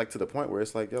 it's like to the point where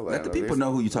it's like, yo, like, let the people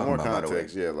know who you talking about. More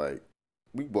context, yeah. Like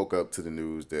we woke up to the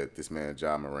news that this man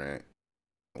Ja Morant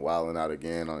wilding out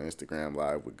again on Instagram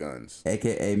Live with guns,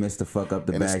 aka Mr. Fuck Up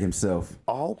the Bag himself.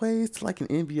 Always like an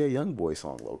NBA YoungBoy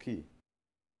song, low key.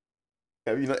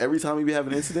 You know, every time we be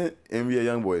having an incident, NBA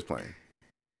YoungBoy is playing.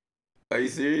 Are you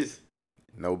serious?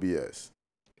 No BS.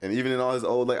 And even in all his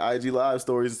old like IG live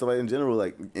stories and stuff like in general,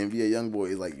 like NBA YoungBoy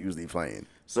is like usually playing.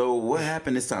 So what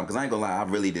happened this time? Because I ain't gonna lie, I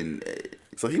really didn't.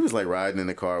 So he was like riding in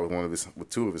the car with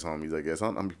two of his homies, I guess. I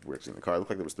don't know how many people were actually in the car. It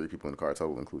looked like there was 3 people in the car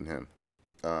total, including him.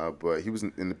 But he was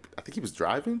I think he was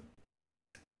driving.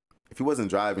 If he wasn't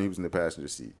driving, he was in the passenger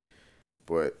seat.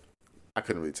 But I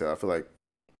couldn't really tell. I feel like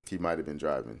he might have been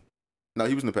driving. No,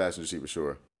 he was in the passenger seat for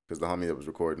sure. Because the homie that was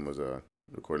recording was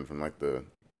recording from like the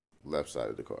left side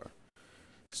of the car.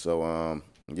 So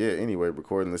yeah, anyway,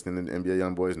 recording, listening to NBA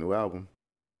YoungBoy's new album.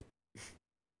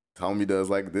 Homie does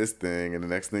like this thing, and the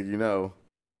next thing you know,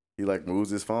 he like moves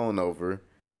his phone over,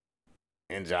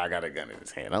 and Ja got a gun in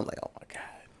his hand. I'm like, oh my god.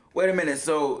 Wait a minute.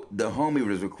 So the homie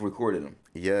was recording him.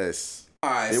 Yes. All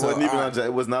right. It wasn't even on.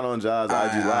 It was not on Ja's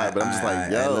IG Live, but I'm just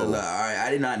like, yo. All right. I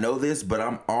did not know this, but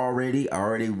I already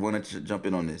want to jump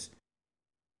in on this.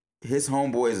 His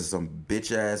homeboys are some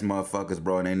bitch ass motherfuckers,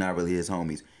 bro, and they not really his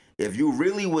homies. If you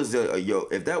really was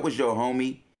if that was your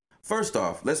homie, first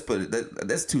off, let's put it.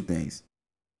 That's 2 things.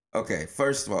 Okay,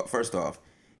 first off,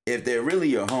 if they're really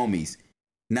your homies,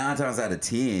 9 times out of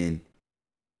 10,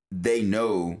 they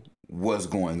know what's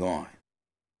going on.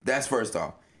 That's first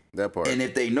off. That part. And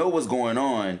if they know what's going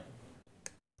on,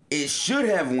 it should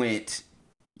have went,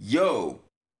 yo,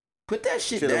 put that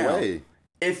shit down. Away.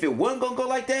 If it wasn't gonna go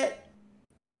like that,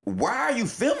 why are you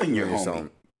filming your homie?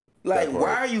 Like,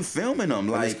 why are you filming them?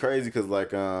 Like, and it's crazy because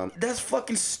like that's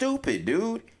fucking stupid,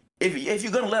 dude. If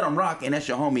you're gonna let him rock and that's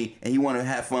your homie and you want to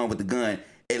have fun with the gun,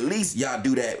 at least y'all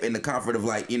do that in the comfort of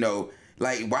like, you know,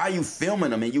 like why are you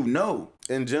filming them and you know?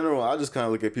 In general, I just kind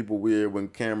of look at people weird when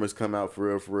cameras come out for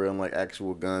real, and like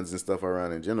actual guns and stuff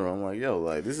around in general. I'm like, yo,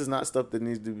 like this is not stuff that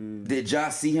needs to be. Did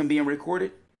y'all see him being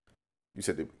recorded? You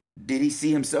said did he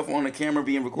see himself on the camera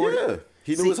being recorded? Yeah.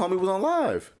 He knew his homie was on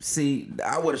live. See,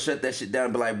 I would have shut that shit down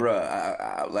and be like, bruh,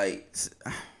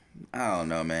 I don't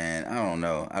know, man.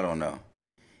 I don't know.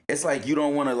 It's like you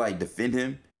don't want to like defend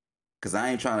him because I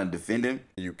ain't trying to defend him.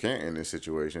 You can't in this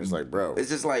situation. It's like, bro. It's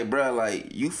just like, bro,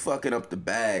 like you fucking up the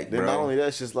bag, then bro. Not only that,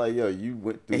 it's just like, yo, you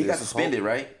went through. And he got suspended,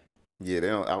 right? Yeah, they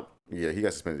don't. Yeah, he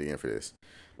got suspended again for this.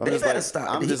 They better stop.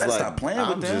 I'm just like, stop playing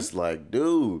with them. I'm just like,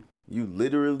 dude, you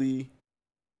literally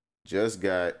just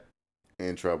got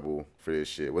in trouble for this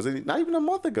shit. Was it not even a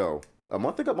month ago? A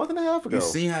month and a half ago. You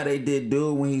see how they did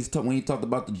dude when he talked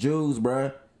about the Jews,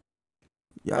 bro?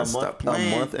 Y'all stop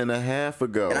playing. A month and a half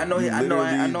ago. And I know he ain't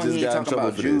talking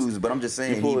about Jews, but I'm just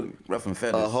saying he rough and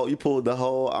feathers. You pulled the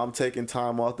whole I'm taking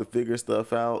time off to figure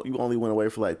stuff out. You only went away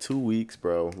for like 2 weeks,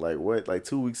 bro. Like what? Like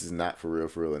 2 weeks is not for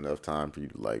real enough time for you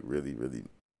to like really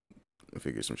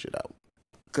figure some shit out.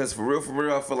 Cause for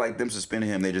real, I feel like them suspending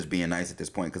him, they're just being nice at this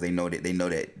point because they know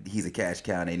that he's a cash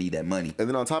cow and they need that money. And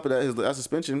then on top of that, that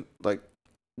suspension like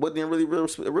wasn't really real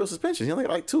suspension. He only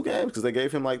got like 2 games because they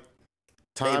gave him like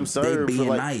time they served for being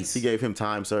like nice. he gave him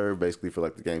time served basically for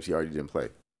like the games he already didn't play.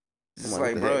 It's I'm like,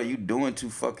 what the bro, heck? you doing too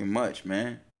fucking much,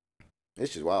 man.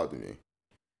 It's just wild to me.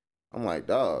 I'm like,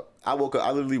 dog. I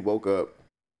literally woke up.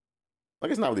 I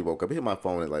guess not really woke up. I hit my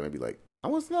phone at like maybe like I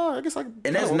guess I.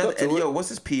 And that's woke up nothing. to it. Yo, what's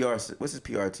his PR? What's his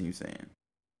PR team saying?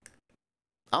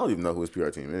 I don't even know who his PR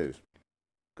team is.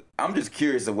 I'm just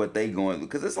curious of what they going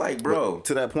because it's like, bro. But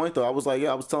to that point though, I was like,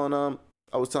 yeah, I was telling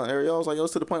Ariel, I was like, yo,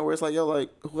 it's to the point where it's like, yo, like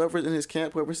whoever in his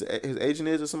camp, whoever his agent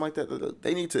is or something like that,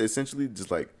 they need to essentially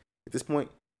just like at this point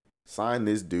assign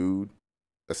this dude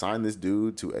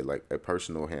to a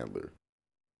personal handler,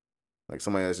 like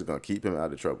somebody that's just gonna keep him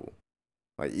out of trouble,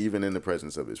 like even in the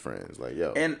presence of his friends, like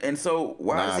yo. And so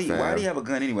why do he have a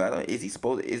gun anyway? Is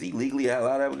he legally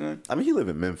allowed to have a gun? I mean, he live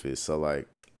in Memphis, so like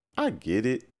I get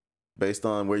it. Based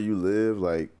on where you live,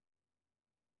 like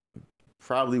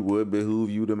probably would behoove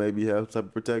you to maybe have some type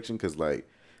of protection, because like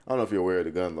I don't know if you're aware of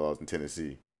the gun laws in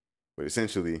Tennessee, but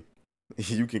essentially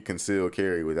you can conceal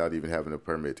carry without even having a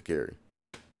permit to carry.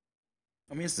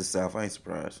 I mean, it's the South. I ain't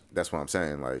surprised. That's what I'm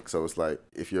saying. Like, so it's like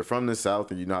if you're from the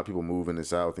South and you know how people move in the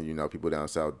South, and you know people down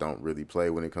South don't really play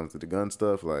when it comes to the gun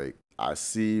stuff. Like, I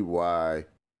see why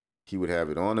he would have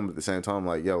it on him. But at the same time,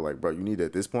 like, yo, like, bro, you need to,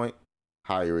 at this point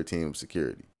hire a team of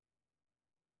security.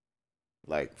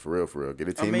 Like, for real, get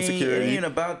a team of security. It ain't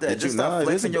about that. Just stop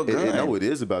flexing your gun. No, it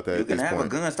is about that. You at can this have point. a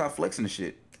gun, stop flexing the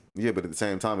shit. Yeah, but at the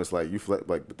same time, it's like you flex.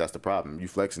 Like, but that's the problem. You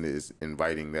flexing it is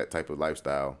inviting that type of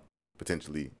lifestyle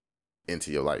potentially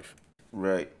into your life.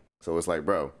 Right. So it's like,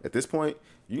 bro, at this point,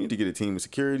 you need to get a team of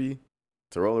security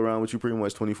to roll around with you pretty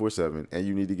much 24/7, and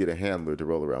you need to get a handler to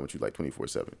roll around with you like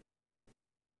 24/7.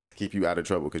 Keep you out of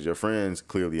trouble because your friends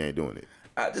clearly ain't doing it.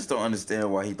 I just don't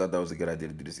understand why he thought that was a good idea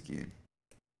to do this again.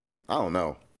 I don't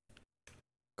know.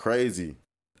 Crazy.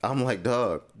 I'm like,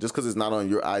 dog, just because it's not on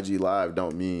your IG live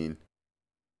don't mean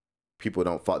people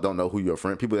don't know who your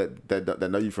friend. People that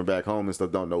know you from back home and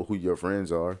stuff don't know who your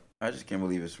friends are. I just can't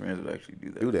believe his friends would actually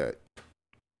do that. Do that.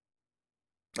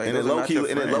 Like, and it low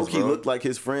key looked like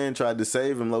his friend tried to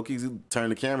save him. Low key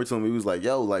turned the camera to him. He was like,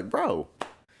 "Yo, like, bro."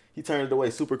 He turned it away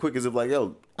super quick, as if like,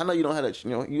 "Yo, I know you don't have that.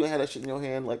 You had that shit in your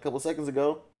hand like a couple seconds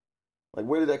ago. Like,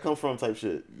 where did that come from?" Type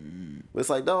shit. But it's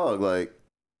like, dog, like.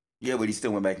 Yeah, but he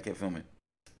still went back and kept filming.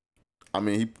 I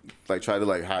mean, he like tried to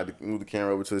like move the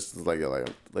camera over to this. Like,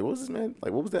 what was this, man?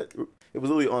 Like, what was that? It was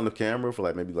literally on the camera for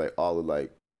like maybe like all of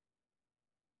like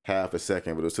half a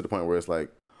second, but it was to the point where it's like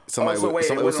somebody. It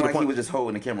wasn't like he was just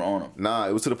holding the camera on him. Nah,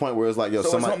 it was to the point where it's like, yo,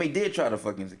 so somebody. his homie did try to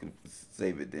fucking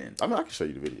save it then. I mean, I can show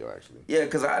you the video actually. Yeah,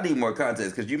 because I need more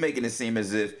context. Because you're making it seem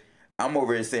as if I'm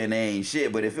over here saying they ain't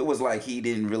shit, but if it was like he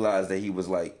didn't realize that he was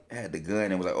like had the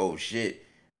gun and was like, oh shit,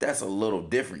 that's a little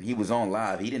different. He was on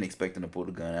live. He didn't expect him to pull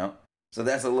the gun out. So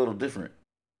that's a little different.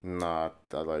 Nah,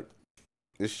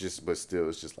 it's just, but still,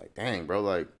 it's just like, dang, bro,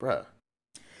 like, bruh.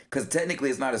 Because technically,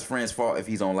 it's not his friend's fault if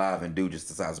he's on live and dude just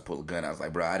decides to pull a gun. I was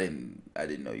like, bro, I didn't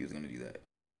know you was gonna do that.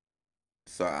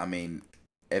 So I mean,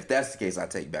 if that's the case, I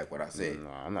take back what I said.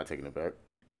 Nah, I'm not taking it back.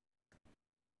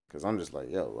 Because I'm just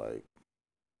like, yo, like,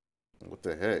 what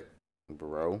the heck,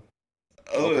 bro?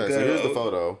 Okay, so here's the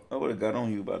photo. I would have got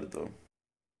on you about it though.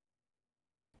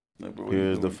 Like, bro,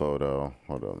 here's the photo.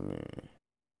 Hold on, man.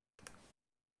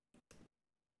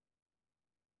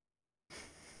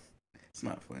 It's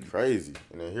not funny. Crazy.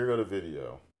 And then here go the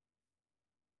video.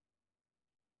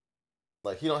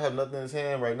 Like, he don't have nothing in his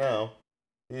hand right now.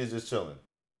 He is just chilling.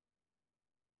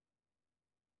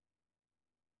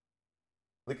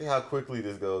 Look at how quickly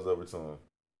this goes over to him.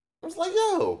 I was like,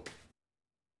 yo.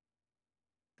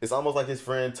 It's almost like his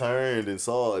friend turned and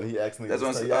saw it, and he accidentally.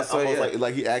 That's what I saw.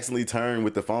 Like he accidentally turned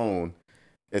with the phone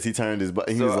as he turned his.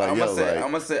 He so was like, I'm "Yo,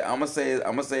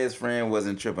 gonna say his friend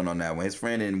wasn't tripping on that one. His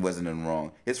friend wasn't in the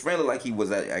wrong. His friend looked like he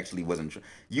was actually wasn't.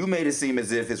 You made it seem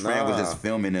as if his friend was just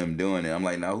filming him doing it. I'm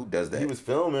like, no, who does that? He was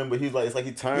filming, but he's like, it's like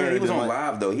he turned. Yeah, he was on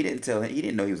live though. He didn't tell him. He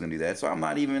didn't know he was gonna do that. So I'm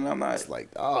not. It's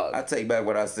like, dog. I take back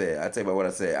what I said.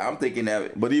 I'm thinking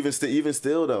that. But even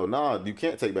still though, nah, you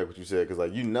can't take back what you said because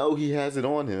like he has it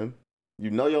on him.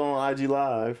 You're on IG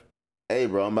Live. Hey,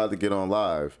 bro, I'm about to get on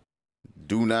live.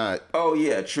 Do not. Oh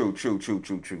yeah, true.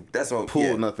 That's all.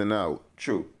 Pull nothing out.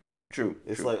 True.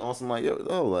 It's like on some like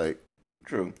like.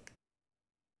 True.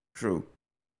 The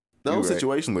whole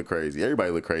situation looked crazy.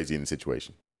 Everybody looked crazy in the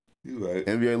situation. You right.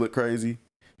 NBA looked crazy.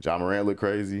 Ja Morant looked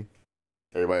crazy.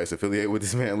 Everybody that's affiliated with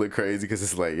this man looked crazy because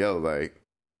it's like, yo, like.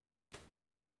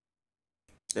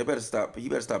 They better stop. You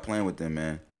better stop playing with them,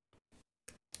 man.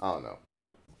 I don't know.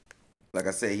 Like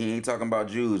I said, he ain't talking about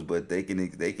Jews, but they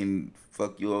can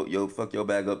fuck your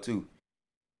bag up too.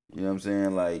 You know what I'm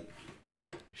saying? Like,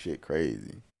 shit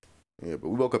crazy. Yeah, but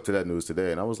we woke up to that news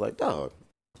today, and I was like, dog,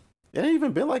 it ain't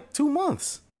even been like 2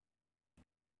 months.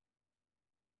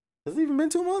 Has it even been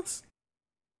 2 months?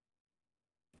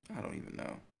 I don't even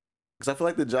know. Because I feel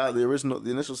like the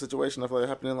initial situation, I feel like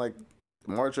happened in like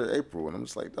March or April, and I'm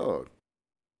just like, dog.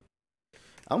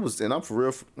 I'm for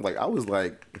real. Like, I was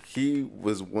like, he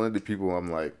was one of the people. I'm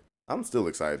like, I'm still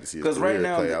excited to see his career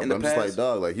play out. But I'm just like,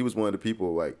 dog. Like, he was one of the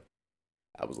people. Like,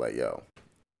 I was like, yo,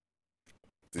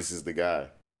 this is the guy.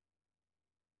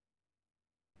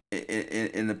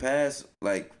 In the past,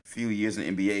 like, few years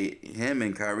in the NBA, him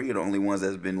and Kyrie are the only ones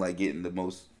that's been like getting the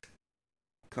most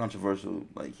controversial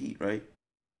like heat, right?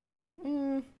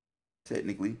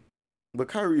 Technically, but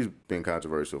Kyrie's been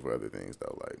controversial for other things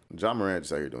though. Like, Ja Morant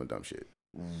just out here doing dumb shit.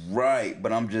 Right,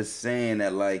 but I'm just saying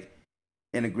that, like,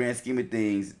 in the grand scheme of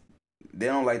things, they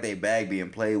don't like their bag being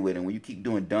played with, and when you keep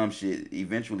doing dumb shit,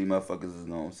 eventually motherfuckers is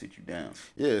gonna sit you down.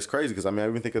 Yeah, it's crazy because I mean, I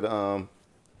even think of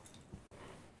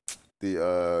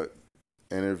the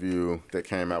interview that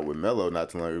came out with Melo not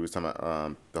too long ago. He was talking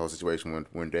about the whole situation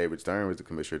when David Stern was the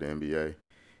commissioner of the NBA.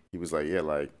 He was like, yeah,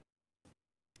 like,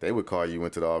 they would call you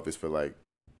into the office for like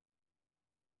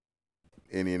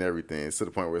any and everything. It's to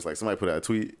the point where it's like somebody put out a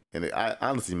tweet, and it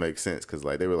honestly makes sense because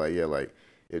like they were like, yeah, like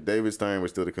if David Stern was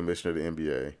still the commissioner of the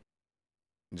NBA,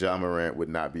 Ja Morant would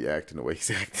not be acting the way he's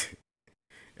acting,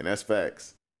 and that's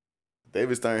facts.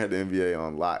 David Stern had the NBA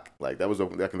on lock. Like, that was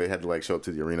when they had to like show up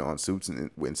to the arena on suits and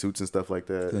stuff like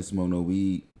that. Couldn't smoke no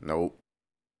weed. Nope.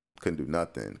 Couldn't do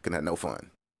nothing. Couldn't have no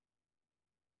fun.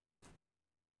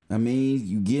 I mean,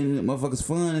 you getting motherfuckers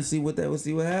fun and see what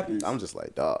happens. I'm just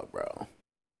like, dog, bro.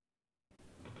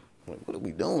 Like, what are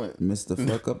we doing? Mr.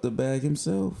 Fuck up the bag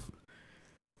himself.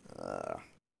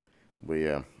 But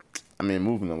yeah, I mean,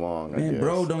 moving along. Man, I guess.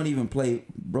 bro don't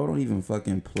even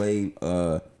fucking play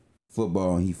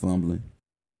football and he fumbling.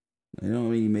 It don't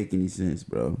really make any sense,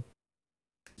 bro.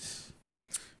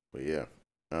 But yeah,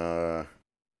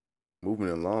 moving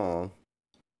along,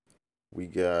 we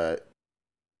got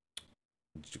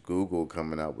Google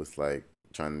coming out with like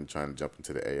trying to jump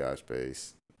into the AI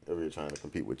space. They're trying to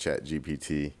compete with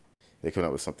ChatGPT. They come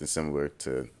out with something similar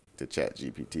to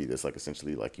ChatGPT. That's like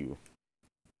essentially like you,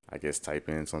 I guess, type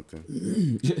in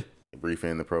something, brief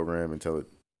in the program and tell it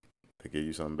to give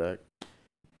you something back.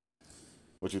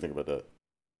 What you think about that?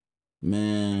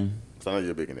 Man, so I know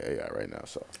you're big into AI right now,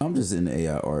 so I'm just into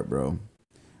AI art, bro.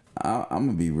 I'm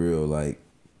gonna be real. Like,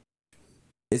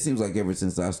 it seems like ever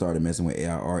since I started messing with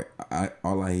AI art,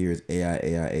 all I hear is AI,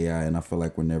 and I feel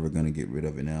like we're never gonna get rid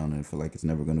of it now, and I feel like it's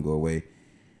never gonna go away.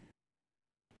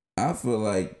 I feel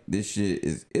like this shit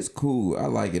it's cool. I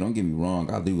like it. Don't get me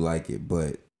wrong. I do like it,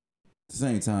 but at the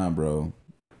same time, bro,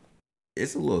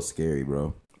 it's a little scary,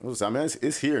 bro. I mean,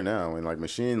 it's here now, and like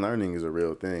machine learning is a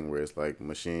real thing where it's like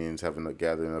machines having to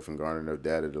gather enough and garner enough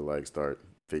data to like start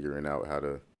figuring out how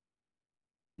to,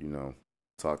 you know,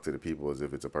 talk to the people as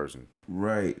if it's a person.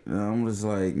 Right. I'm just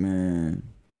like, man,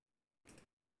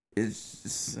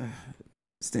 it's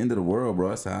the end of the world, bro.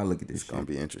 That's how I look at this shit. It's gonna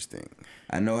be interesting.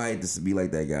 I know I hate to be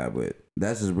like that guy, but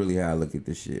that's just really how I look at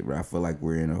this shit, bro. I feel like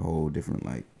we're in a whole different,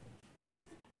 like,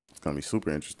 it's gonna be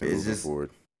super interesting moving forward.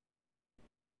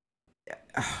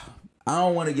 I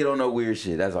don't want to get on no weird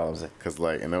shit. That's all I'm saying. Cause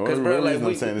like, and the only reason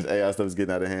I'm saying this AI stuff is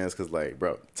getting out of hands, cause like,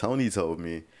 bro, Tony told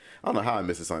me, I don't know how I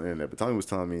missed this on the internet, but Tony was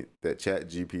telling me that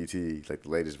ChatGPT, like the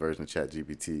latest version of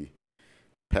ChatGPT,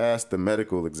 passed the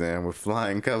medical exam with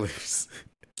flying colors.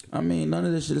 I mean, none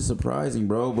of this shit is surprising,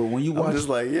 bro. But when you watch, I'm just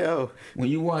like, yo, when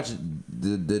you watch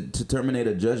the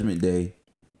Terminator Judgment Day,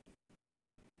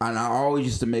 and I always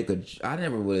used to I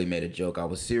never really made a joke. I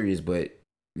was serious, but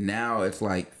now it's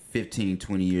like 15,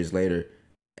 20 years later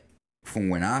from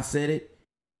when I said it,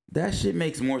 that shit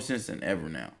makes more sense than ever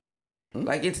now.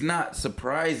 Like, it's not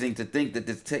surprising to think that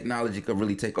this technology could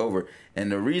really take over. And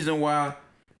the reason why,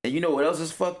 and you know what else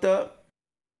is fucked up?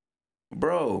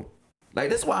 Bro, like,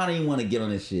 that's why I don't even want to get on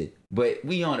this shit. But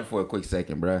we on it for a quick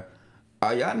second, bro.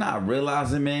 Are y'all not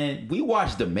realizing, man? We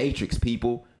watch The Matrix,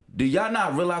 people. Do y'all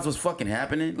not realize what's fucking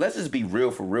happening? Let's just be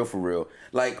real, for real, for real.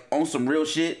 Like, on some real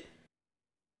shit.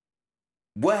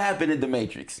 What happened in The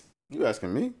Matrix? You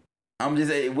asking me? I'm just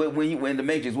saying, when The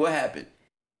Matrix, what happened?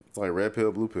 It's like red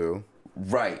pill, blue pill.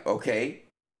 Right, okay.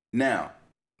 Now,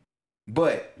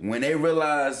 but when they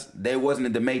realized they wasn't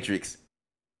in The Matrix,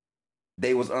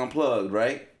 they was unplugged,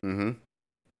 right? Mm-hmm.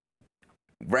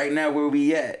 Right now, where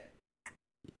we at?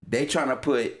 They trying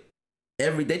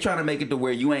to make it to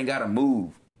where you ain't gotta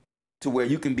move, to where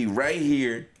you can be right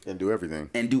here and do everything.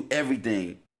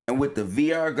 And with the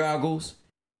VR goggles,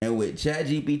 and with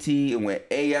ChatGPT, and with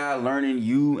AI learning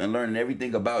you and learning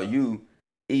everything about you,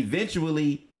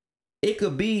 eventually it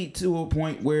could be to a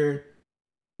point where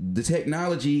the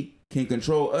technology can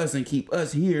control us and keep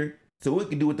us here so it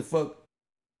can do what the fuck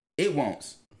it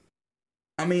wants.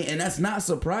 I mean, and that's not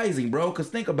surprising, bro, because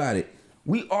think about it.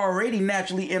 We already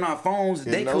naturally in our phones.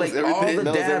 They collect all the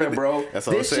data, bro. That's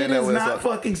what this shit is not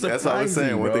fucking surprising, that's what I was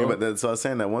saying. bro. One thing about that. So I was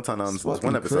saying that one time on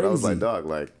one episode, I was like, dog,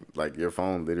 like your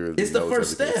phone literally. It's the knows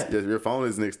first everything. step. Your phone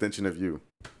is an extension of you,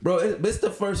 bro. It's the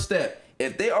first step.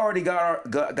 If they already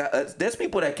got us, there's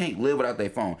people that can't live without their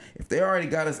phone. If they already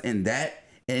got us in that,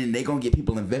 and they gonna get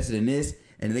people invested in this,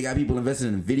 and they got people invested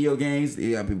in video games,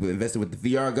 they got people invested with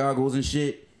the VR goggles and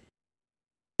shit.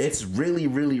 It's really,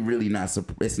 really, really not.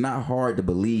 It's not hard to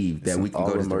believe that we can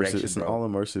go this direction. It's an all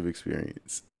immersive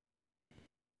experience.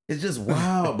 It's just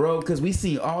wild, bro. Because we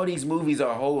seen all these movies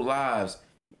our whole lives,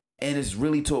 and it's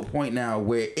really to a point now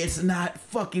where it's not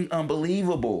fucking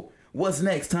unbelievable. What's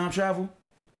next? Time travel?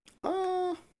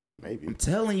 Maybe. I'm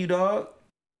telling you, dog.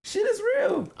 Shit is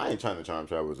real. I ain't trying to time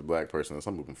travel as a black person,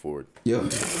 so I'm moving forward. Yo.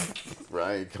 Bro,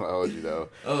 I ain't gonna hold you though.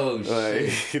 Oh,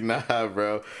 shit. Nah,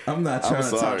 bro. I'm not trying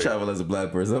to time travel as a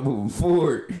black person. I'm moving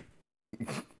forward.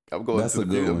 I'm going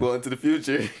to the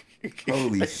future.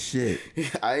 Holy shit.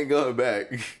 I ain't going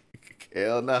back.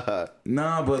 Hell nah.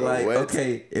 Nah, but like,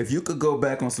 okay, if you could go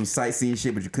back on some sightseeing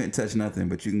shit, but you couldn't touch nothing,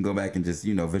 but you can go back and just,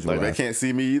 visualize. Like, they can't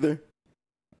see me either?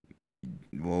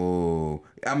 Whoa.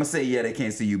 I'm gonna say, yeah, they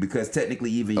can't see you because technically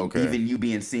even you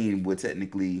being seen would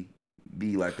technically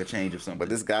be like a change of something. But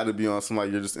this got to be on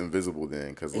somebody you're just invisible then,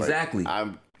 because exactly. I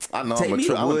know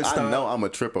I'm a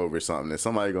trip over something, and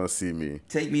somebody gonna see me.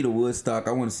 Take me to Woodstock.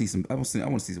 I want to see some. I want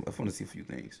to see a few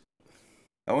things.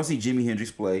 I want to see Jimi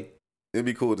Hendrix play. It'd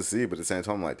be cool to see, but at the same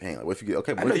time, I'm like, dang, what if you get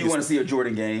okay? I know you want to see a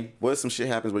Jordan game. What if some shit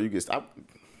happens where you get stopped?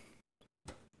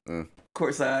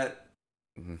 Courtside.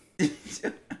 Mm-hmm.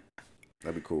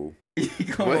 That'd be cool.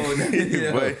 Come on,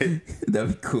 that'd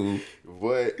be cool.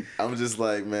 But I'm just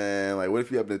like, man, like, what if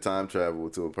you happen to time travel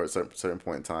to a certain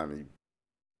point in time and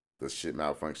the shit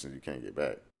malfunctions, you can't get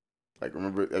back? Like,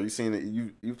 remember, have you seen it?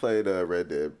 You played Red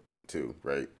Dead 2,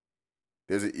 right?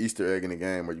 There's an Easter egg in the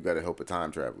game where you got to help a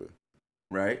time traveler,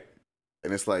 right?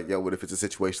 And it's like, yo, what if it's a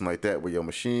situation like that where your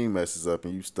machine messes up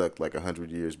and you stuck like 100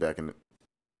 years back in the?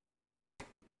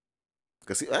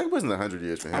 Because it wasn't 100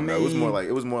 years for him. It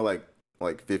was more like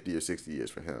 50 or 60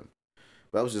 years for him.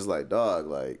 But I was just like, dog,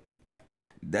 like,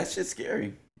 that shit's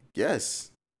scary. Yes.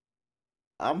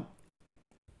 I'm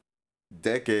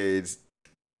decades,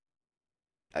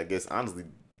 I guess, honestly,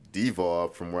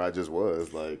 devolved from where I just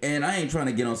was. Like, and I ain't trying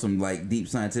to get on some like deep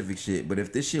scientific shit, but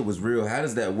if this shit was real, how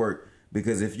does that work?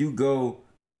 Because if you go,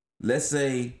 let's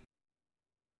say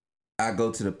I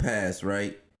go to the past,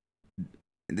 right?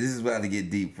 This is about to get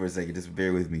deep for a second. Just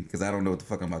bear with me, because I don't know what the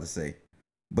fuck I'm about to say.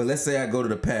 But let's say I go to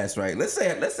the past, right? Let's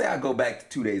say I go back to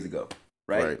 2 days ago,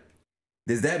 right?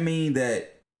 Does that mean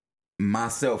that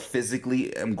myself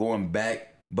physically am going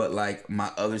back, but like my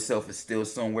other self is still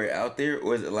somewhere out there?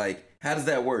 Or is it like, how does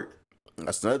that work?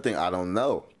 That's another thing I don't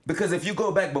know. Because if you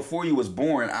go back before you was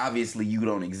born, obviously you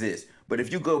don't exist. But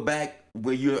if you go back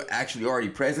where you're actually already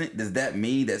present, does that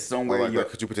mean that somewhere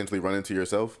could you potentially run into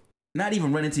yourself? Not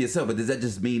even run into yourself, but does that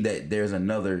just mean that there's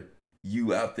another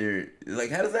you out there? Like,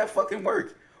 how does that fucking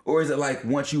work? Or is it like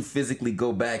once you physically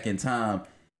go back in time,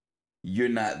 you're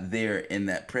not there in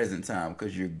that present time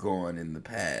because you're gone in the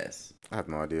past? I have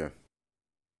no idea.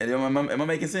 And am I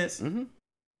making sense? Mm-hmm.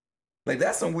 Like,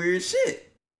 that's some weird shit.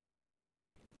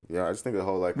 Yeah, I just think the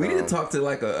whole like we need to talk to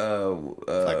like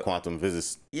like quantum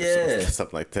physics,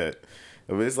 something like that.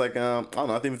 But it's like I don't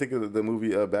know. I even think of the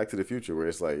movie Back to the Future, where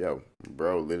it's like, yo,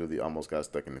 bro, literally almost got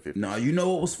stuck in the 50s. No, you know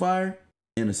what was fire?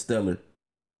 Interstellar.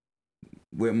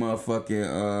 With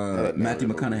motherfucking Matthew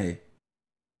McConaughey.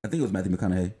 I think it was Matthew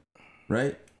McConaughey,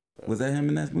 right? Was that him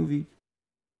in that movie?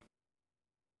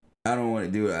 I don't want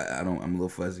to do it. I'm a little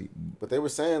fuzzy. But they were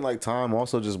saying like time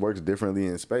also just works differently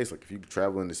in space. Like if you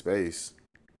travel into space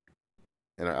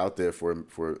and are out there for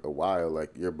a while,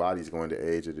 like your body's going to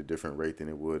age at a different rate than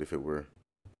it would if it were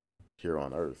here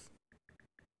on Earth.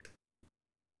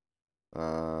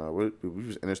 What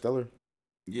was Interstellar?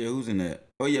 Yeah, who's in that?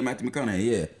 Oh yeah, Matthew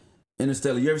McConaughey. Yeah,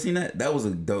 Interstellar. You ever seen that? That was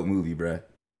a dope movie, bruh.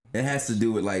 It has to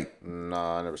do with like.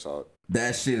 Nah, I never saw it.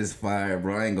 That shit is fire,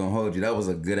 bro. I ain't gonna hold you. That was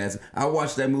a good ass. I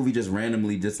watched that movie just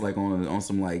randomly, just like on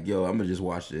some like, yo, I'm gonna just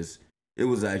watch this. It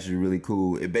was actually really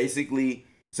cool. It basically,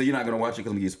 so you're not gonna watch it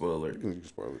because I'm gonna give you a spoiler alert. You can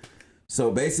spoil it.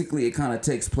 So basically, it kind of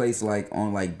takes place like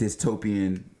on like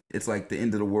dystopian. It's like the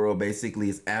end of the world. Basically,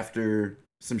 it's after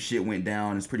some shit went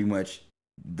down. It's pretty much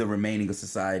the remaining of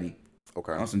society.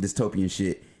 Okay. On some dystopian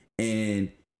shit, and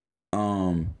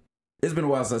it's been a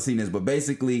while since I've seen this, but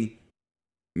basically,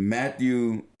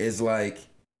 Matthew is like,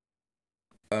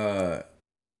 how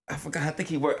I forgot. I think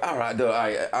he worked. All right,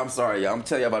 I'm sorry, y'all. I'm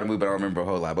telling you about the movie, but I don't remember a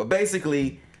whole lot. But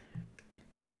basically,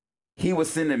 he was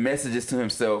sending messages to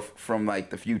himself from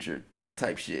like the future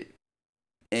type shit,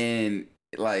 and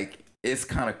like it's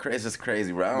kind of crazy. It's just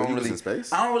crazy, bro. I don't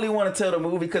really want to tell the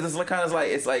movie because it's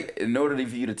like in order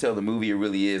for you to tell the movie, it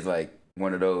really is like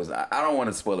one of those. I don't want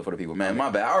to spoil it for the people, man. My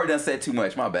bad. I already done said too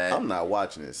much. My bad. I'm not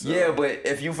watching it. So. Yeah, but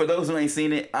for those who ain't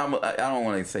seen it, I don't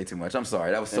want to say too much. I'm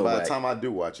sorry. That was so. By bad. the time I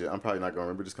do watch it, I'm probably not gonna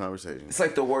remember this conversation. It's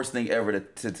like the worst thing ever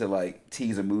to like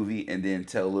tease a movie and then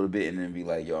tell a little bit and then be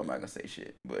like, yo, I'm not gonna say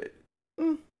shit. But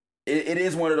it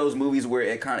is one of those movies where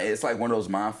it's like one of those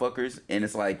mind fuckers, and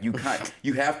it's like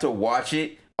you have to watch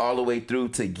it all the way through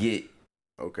to get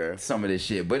some of this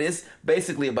shit. But it's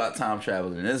basically about time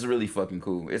travel, and it's really fucking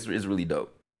cool. It's really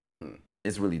dope.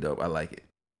 It's really dope. I like it.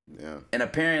 Yeah. And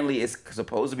apparently it's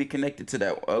supposed to be connected to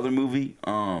that other movie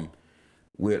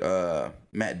with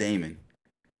Matt Damon.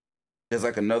 There's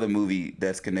like another movie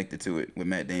that's connected to it with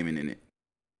Matt Damon in it.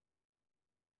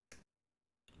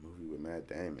 Movie with Matt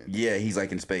Damon. Yeah, he's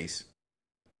like in space.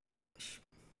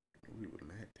 Movie with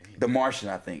Matt Damon. The Martian,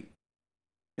 I think,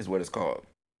 is what it's called.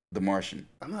 The Martian.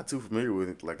 I'm not too familiar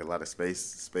with like a lot of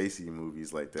spacey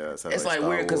movies like that. So it's like like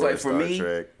weird because like for Star me,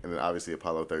 Trek, and then obviously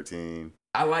Apollo 13.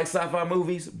 I like sci-fi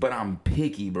movies, but I'm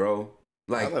picky, bro.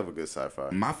 Like I love a good sci-fi.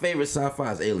 My favorite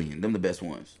sci-fi is Alien. Them the best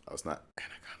ones. Oh, it's not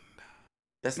Anaconda.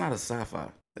 That's not a sci-fi.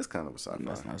 It's kind of a sci-fi.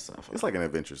 That's not a sci-fi. It's like an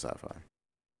adventure sci-fi.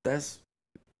 That's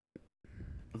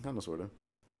kind of sort of.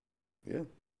 Yeah.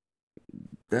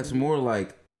 That's more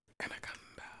like Anaconda.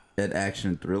 An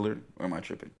action thriller, or am I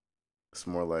tripping? It's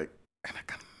more like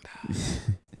Anaconda.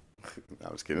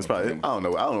 I was kidding. It's probably I don't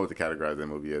know what to categorize that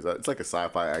movie as. It's like a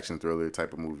sci-fi action thriller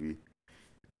type of movie.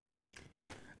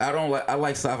 I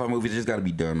like sci-fi movies. It just got to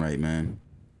be done right, man.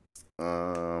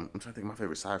 I'm trying to think of my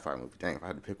favorite sci-fi movie. Dang, if I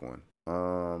had to pick one.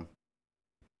 So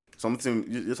I'm assuming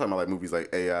you're talking about like movies like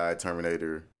AI,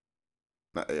 Terminator,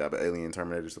 not AI, but Alien,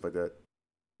 Terminator, stuff like that.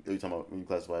 Are you talking about when you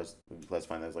classify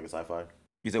that as like a sci-fi?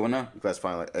 You said what now? You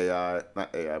classifying like AI,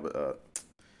 not AI, but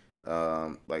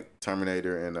like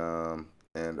Terminator and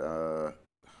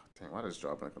dang, why did this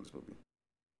draw blank on this movie?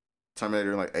 Terminator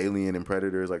and like Alien and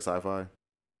Predator is like sci-fi.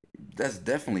 That's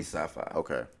definitely sci-fi.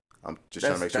 Okay, I'm just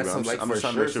trying to make sure. I'm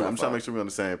trying to make sure we're on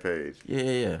the same page.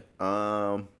 Yeah.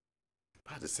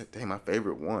 I just said, dang, my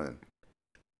favorite one.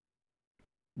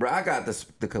 Bro, I got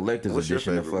the collector's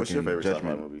edition of fucking What's your favorite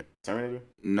Judgment sci-fi movie? Terminator?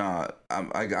 Nah,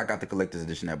 I got the collector's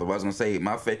edition now. But I was gonna say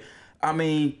my favorite. I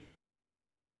mean,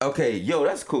 okay, yo,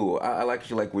 that's cool. I like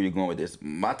where you're going with this.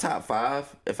 My top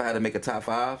 5, if I had to make a top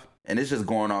 5, and it's just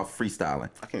going off freestyling.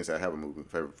 I can't say I have a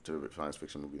favorite science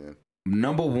fiction movie then.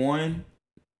 Number 1,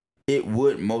 it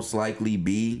would most likely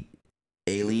be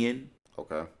Alien.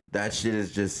 Okay. That shit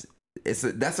is just that's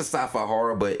a sci-fi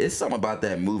horror, but it's something about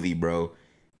that movie, bro.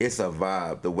 It's a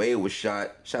vibe. The way it was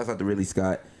shot. Shouts out to Ridley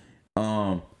Scott.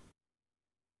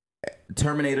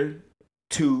 Terminator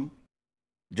 2,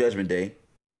 Judgment Day.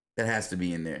 That has to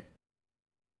be in there.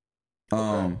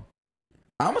 I'm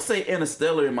gonna say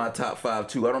Interstellar in my top 5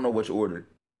 too. I don't know which order.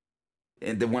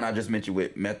 And the one I just mentioned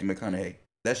with Matthew McConaughey.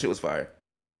 That shit was fire.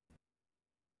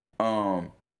 I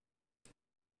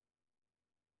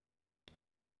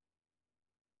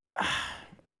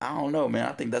don't know, man.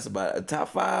 I think that's about it. Top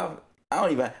 5.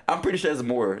 I'm pretty sure there's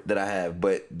more that I have,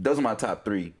 but those are my top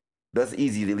 3. That's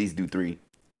easy to at least do 3.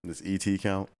 Does E.T.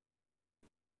 count?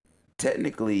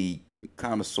 Technically,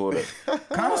 kind of, sort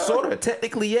of.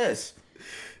 Technically, yes.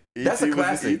 That's a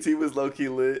classic. E.T. was low key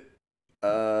lit.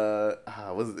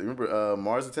 Remember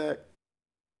Mars Attack?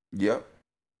 Yep.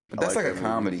 But that's like a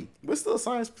comedy. But still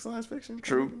science fiction.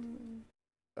 True.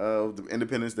 The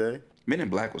Independence Day. Men in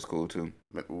Black was cool too.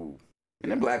 Ooh.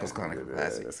 Men in Black was kind of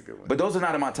classic. That's a good one. But those are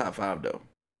not in my top 5 though.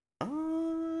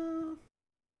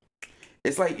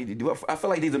 It's like I feel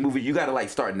like these are movies you gotta like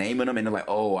start naming them and they're like,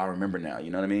 oh, I remember now. You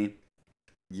know what I mean?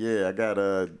 Yeah, I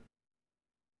got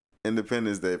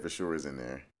Independence Day for sure is in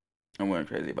there. I'm going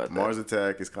crazy about that. Mars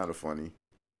Attack is kind of funny,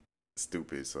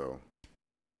 stupid. So,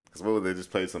 because what would they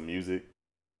just play some music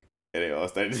and they all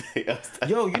started.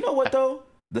 Yo, you know what though?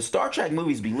 The Star Trek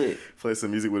movies be lit. Play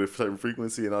some music with a certain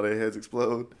frequency and all their heads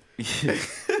explode.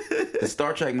 The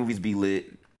Star Trek movies be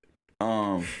lit.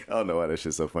 I don't know why that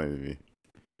shit's so funny to me.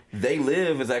 They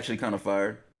Live is actually kind of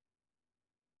fire.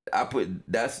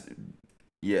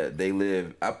 They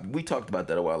Live. We talked about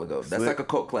that a while ago. That's like a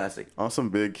cult classic. On some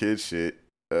big kid shit,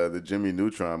 the Jimmy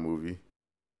Neutron movie.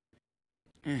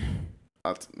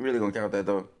 Really gonna count that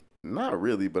though? Not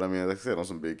really, but I mean, like I said, on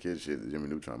some big kid shit, the Jimmy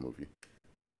Neutron movie.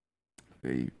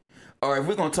 All right, if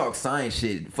we're gonna talk science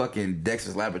shit, fucking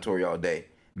Dexter's Laboratory all day.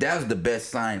 That was the best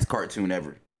science cartoon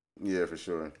ever. Yeah, for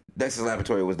sure. Dexter's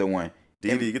Laboratory was the one.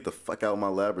 DD, get the fuck out of my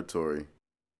laboratory.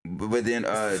 But then,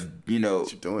 you know,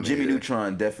 What you doing Jimmy here?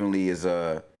 Neutron definitely is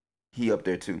he up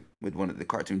there too with one of the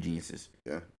cartoon geniuses.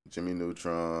 Yeah, Jimmy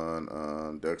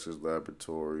Neutron, Dexter's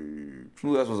Laboratory.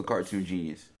 Who else was a cartoon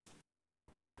genius?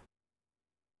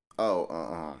 Oh,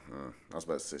 I was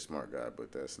about to say Smart Guy,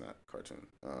 but that's not cartoon.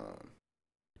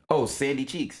 Oh, Sandy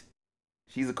Cheeks.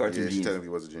 She's a cartoon Yeah, she genius. technically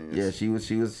was a genius. Yeah,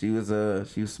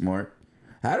 she was smart.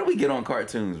 How do we get on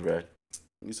cartoons, bro?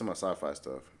 You some of my sci-fi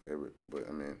stuff, but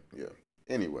I mean, yeah.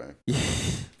 Anyway,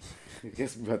 I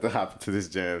guess we about to hop into this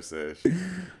jam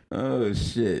session. Oh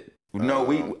shit.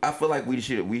 No, I feel like we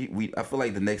should. I feel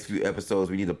like the next few episodes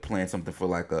we need to plan something for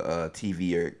like a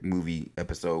TV or movie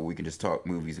episode. We can just talk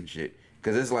movies and shit.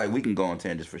 Cause it's like we can go on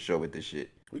tangents for sure with this shit.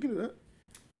 We can do that.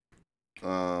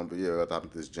 But yeah, we'll hop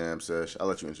into this jam session. I'll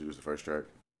let you introduce the first track.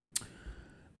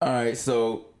 All right,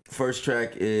 so first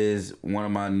track is one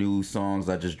of my new songs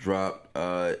I just dropped.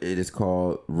 It is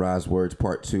called Rise Words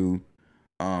Part 2,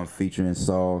 featuring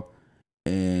Saul.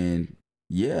 And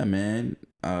yeah, man,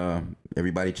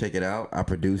 everybody check it out. I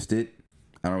produced it.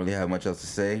 I don't really have much else to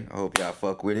say. I hope y'all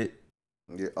fuck with it.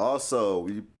 Yeah. Also,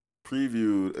 we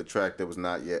previewed a track that was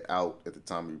not yet out at the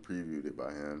time we previewed it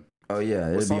by him. Oh yeah,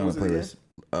 it'll be on the playlist.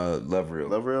 Love Real.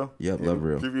 Love Real? Yep, yeah, Love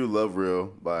Real. Preview Love Real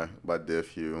by Diff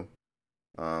Hugh.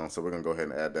 So we're gonna go ahead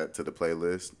and add that to the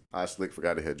playlist. I slick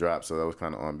forgot to hit drop, so that was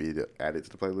kind of on me to add it to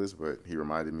the playlist, but he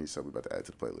reminded me, so we're about to add it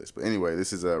to the playlist. But anyway,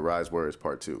 this is Rise Words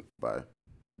Part 2 by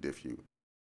Diff Hugh.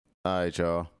 All right,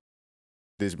 y'all.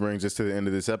 This brings us to the end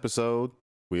of this episode.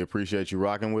 We appreciate you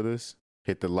rocking with us.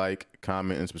 Hit the like,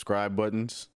 comment, and subscribe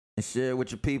buttons. And share it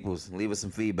with your peoples. Leave us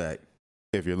some feedback.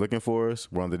 If you're looking for us,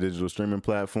 we're on the digital streaming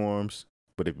platforms.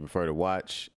 But if you prefer to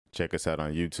watch, check us out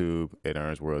on YouTube at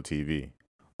Ernst World TV.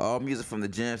 All music from the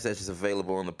jam session is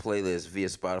available on the playlist via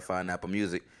Spotify and Apple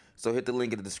Music. So hit the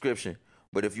link in the description.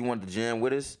 But if you want to jam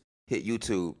with us, hit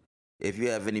YouTube. If you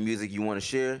have any music you want to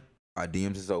share, our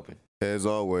DMs is open. As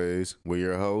always, we're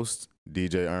your hosts,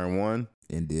 DJ Earn1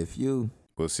 And Diff You.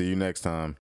 We'll see you next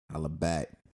time. Holla back.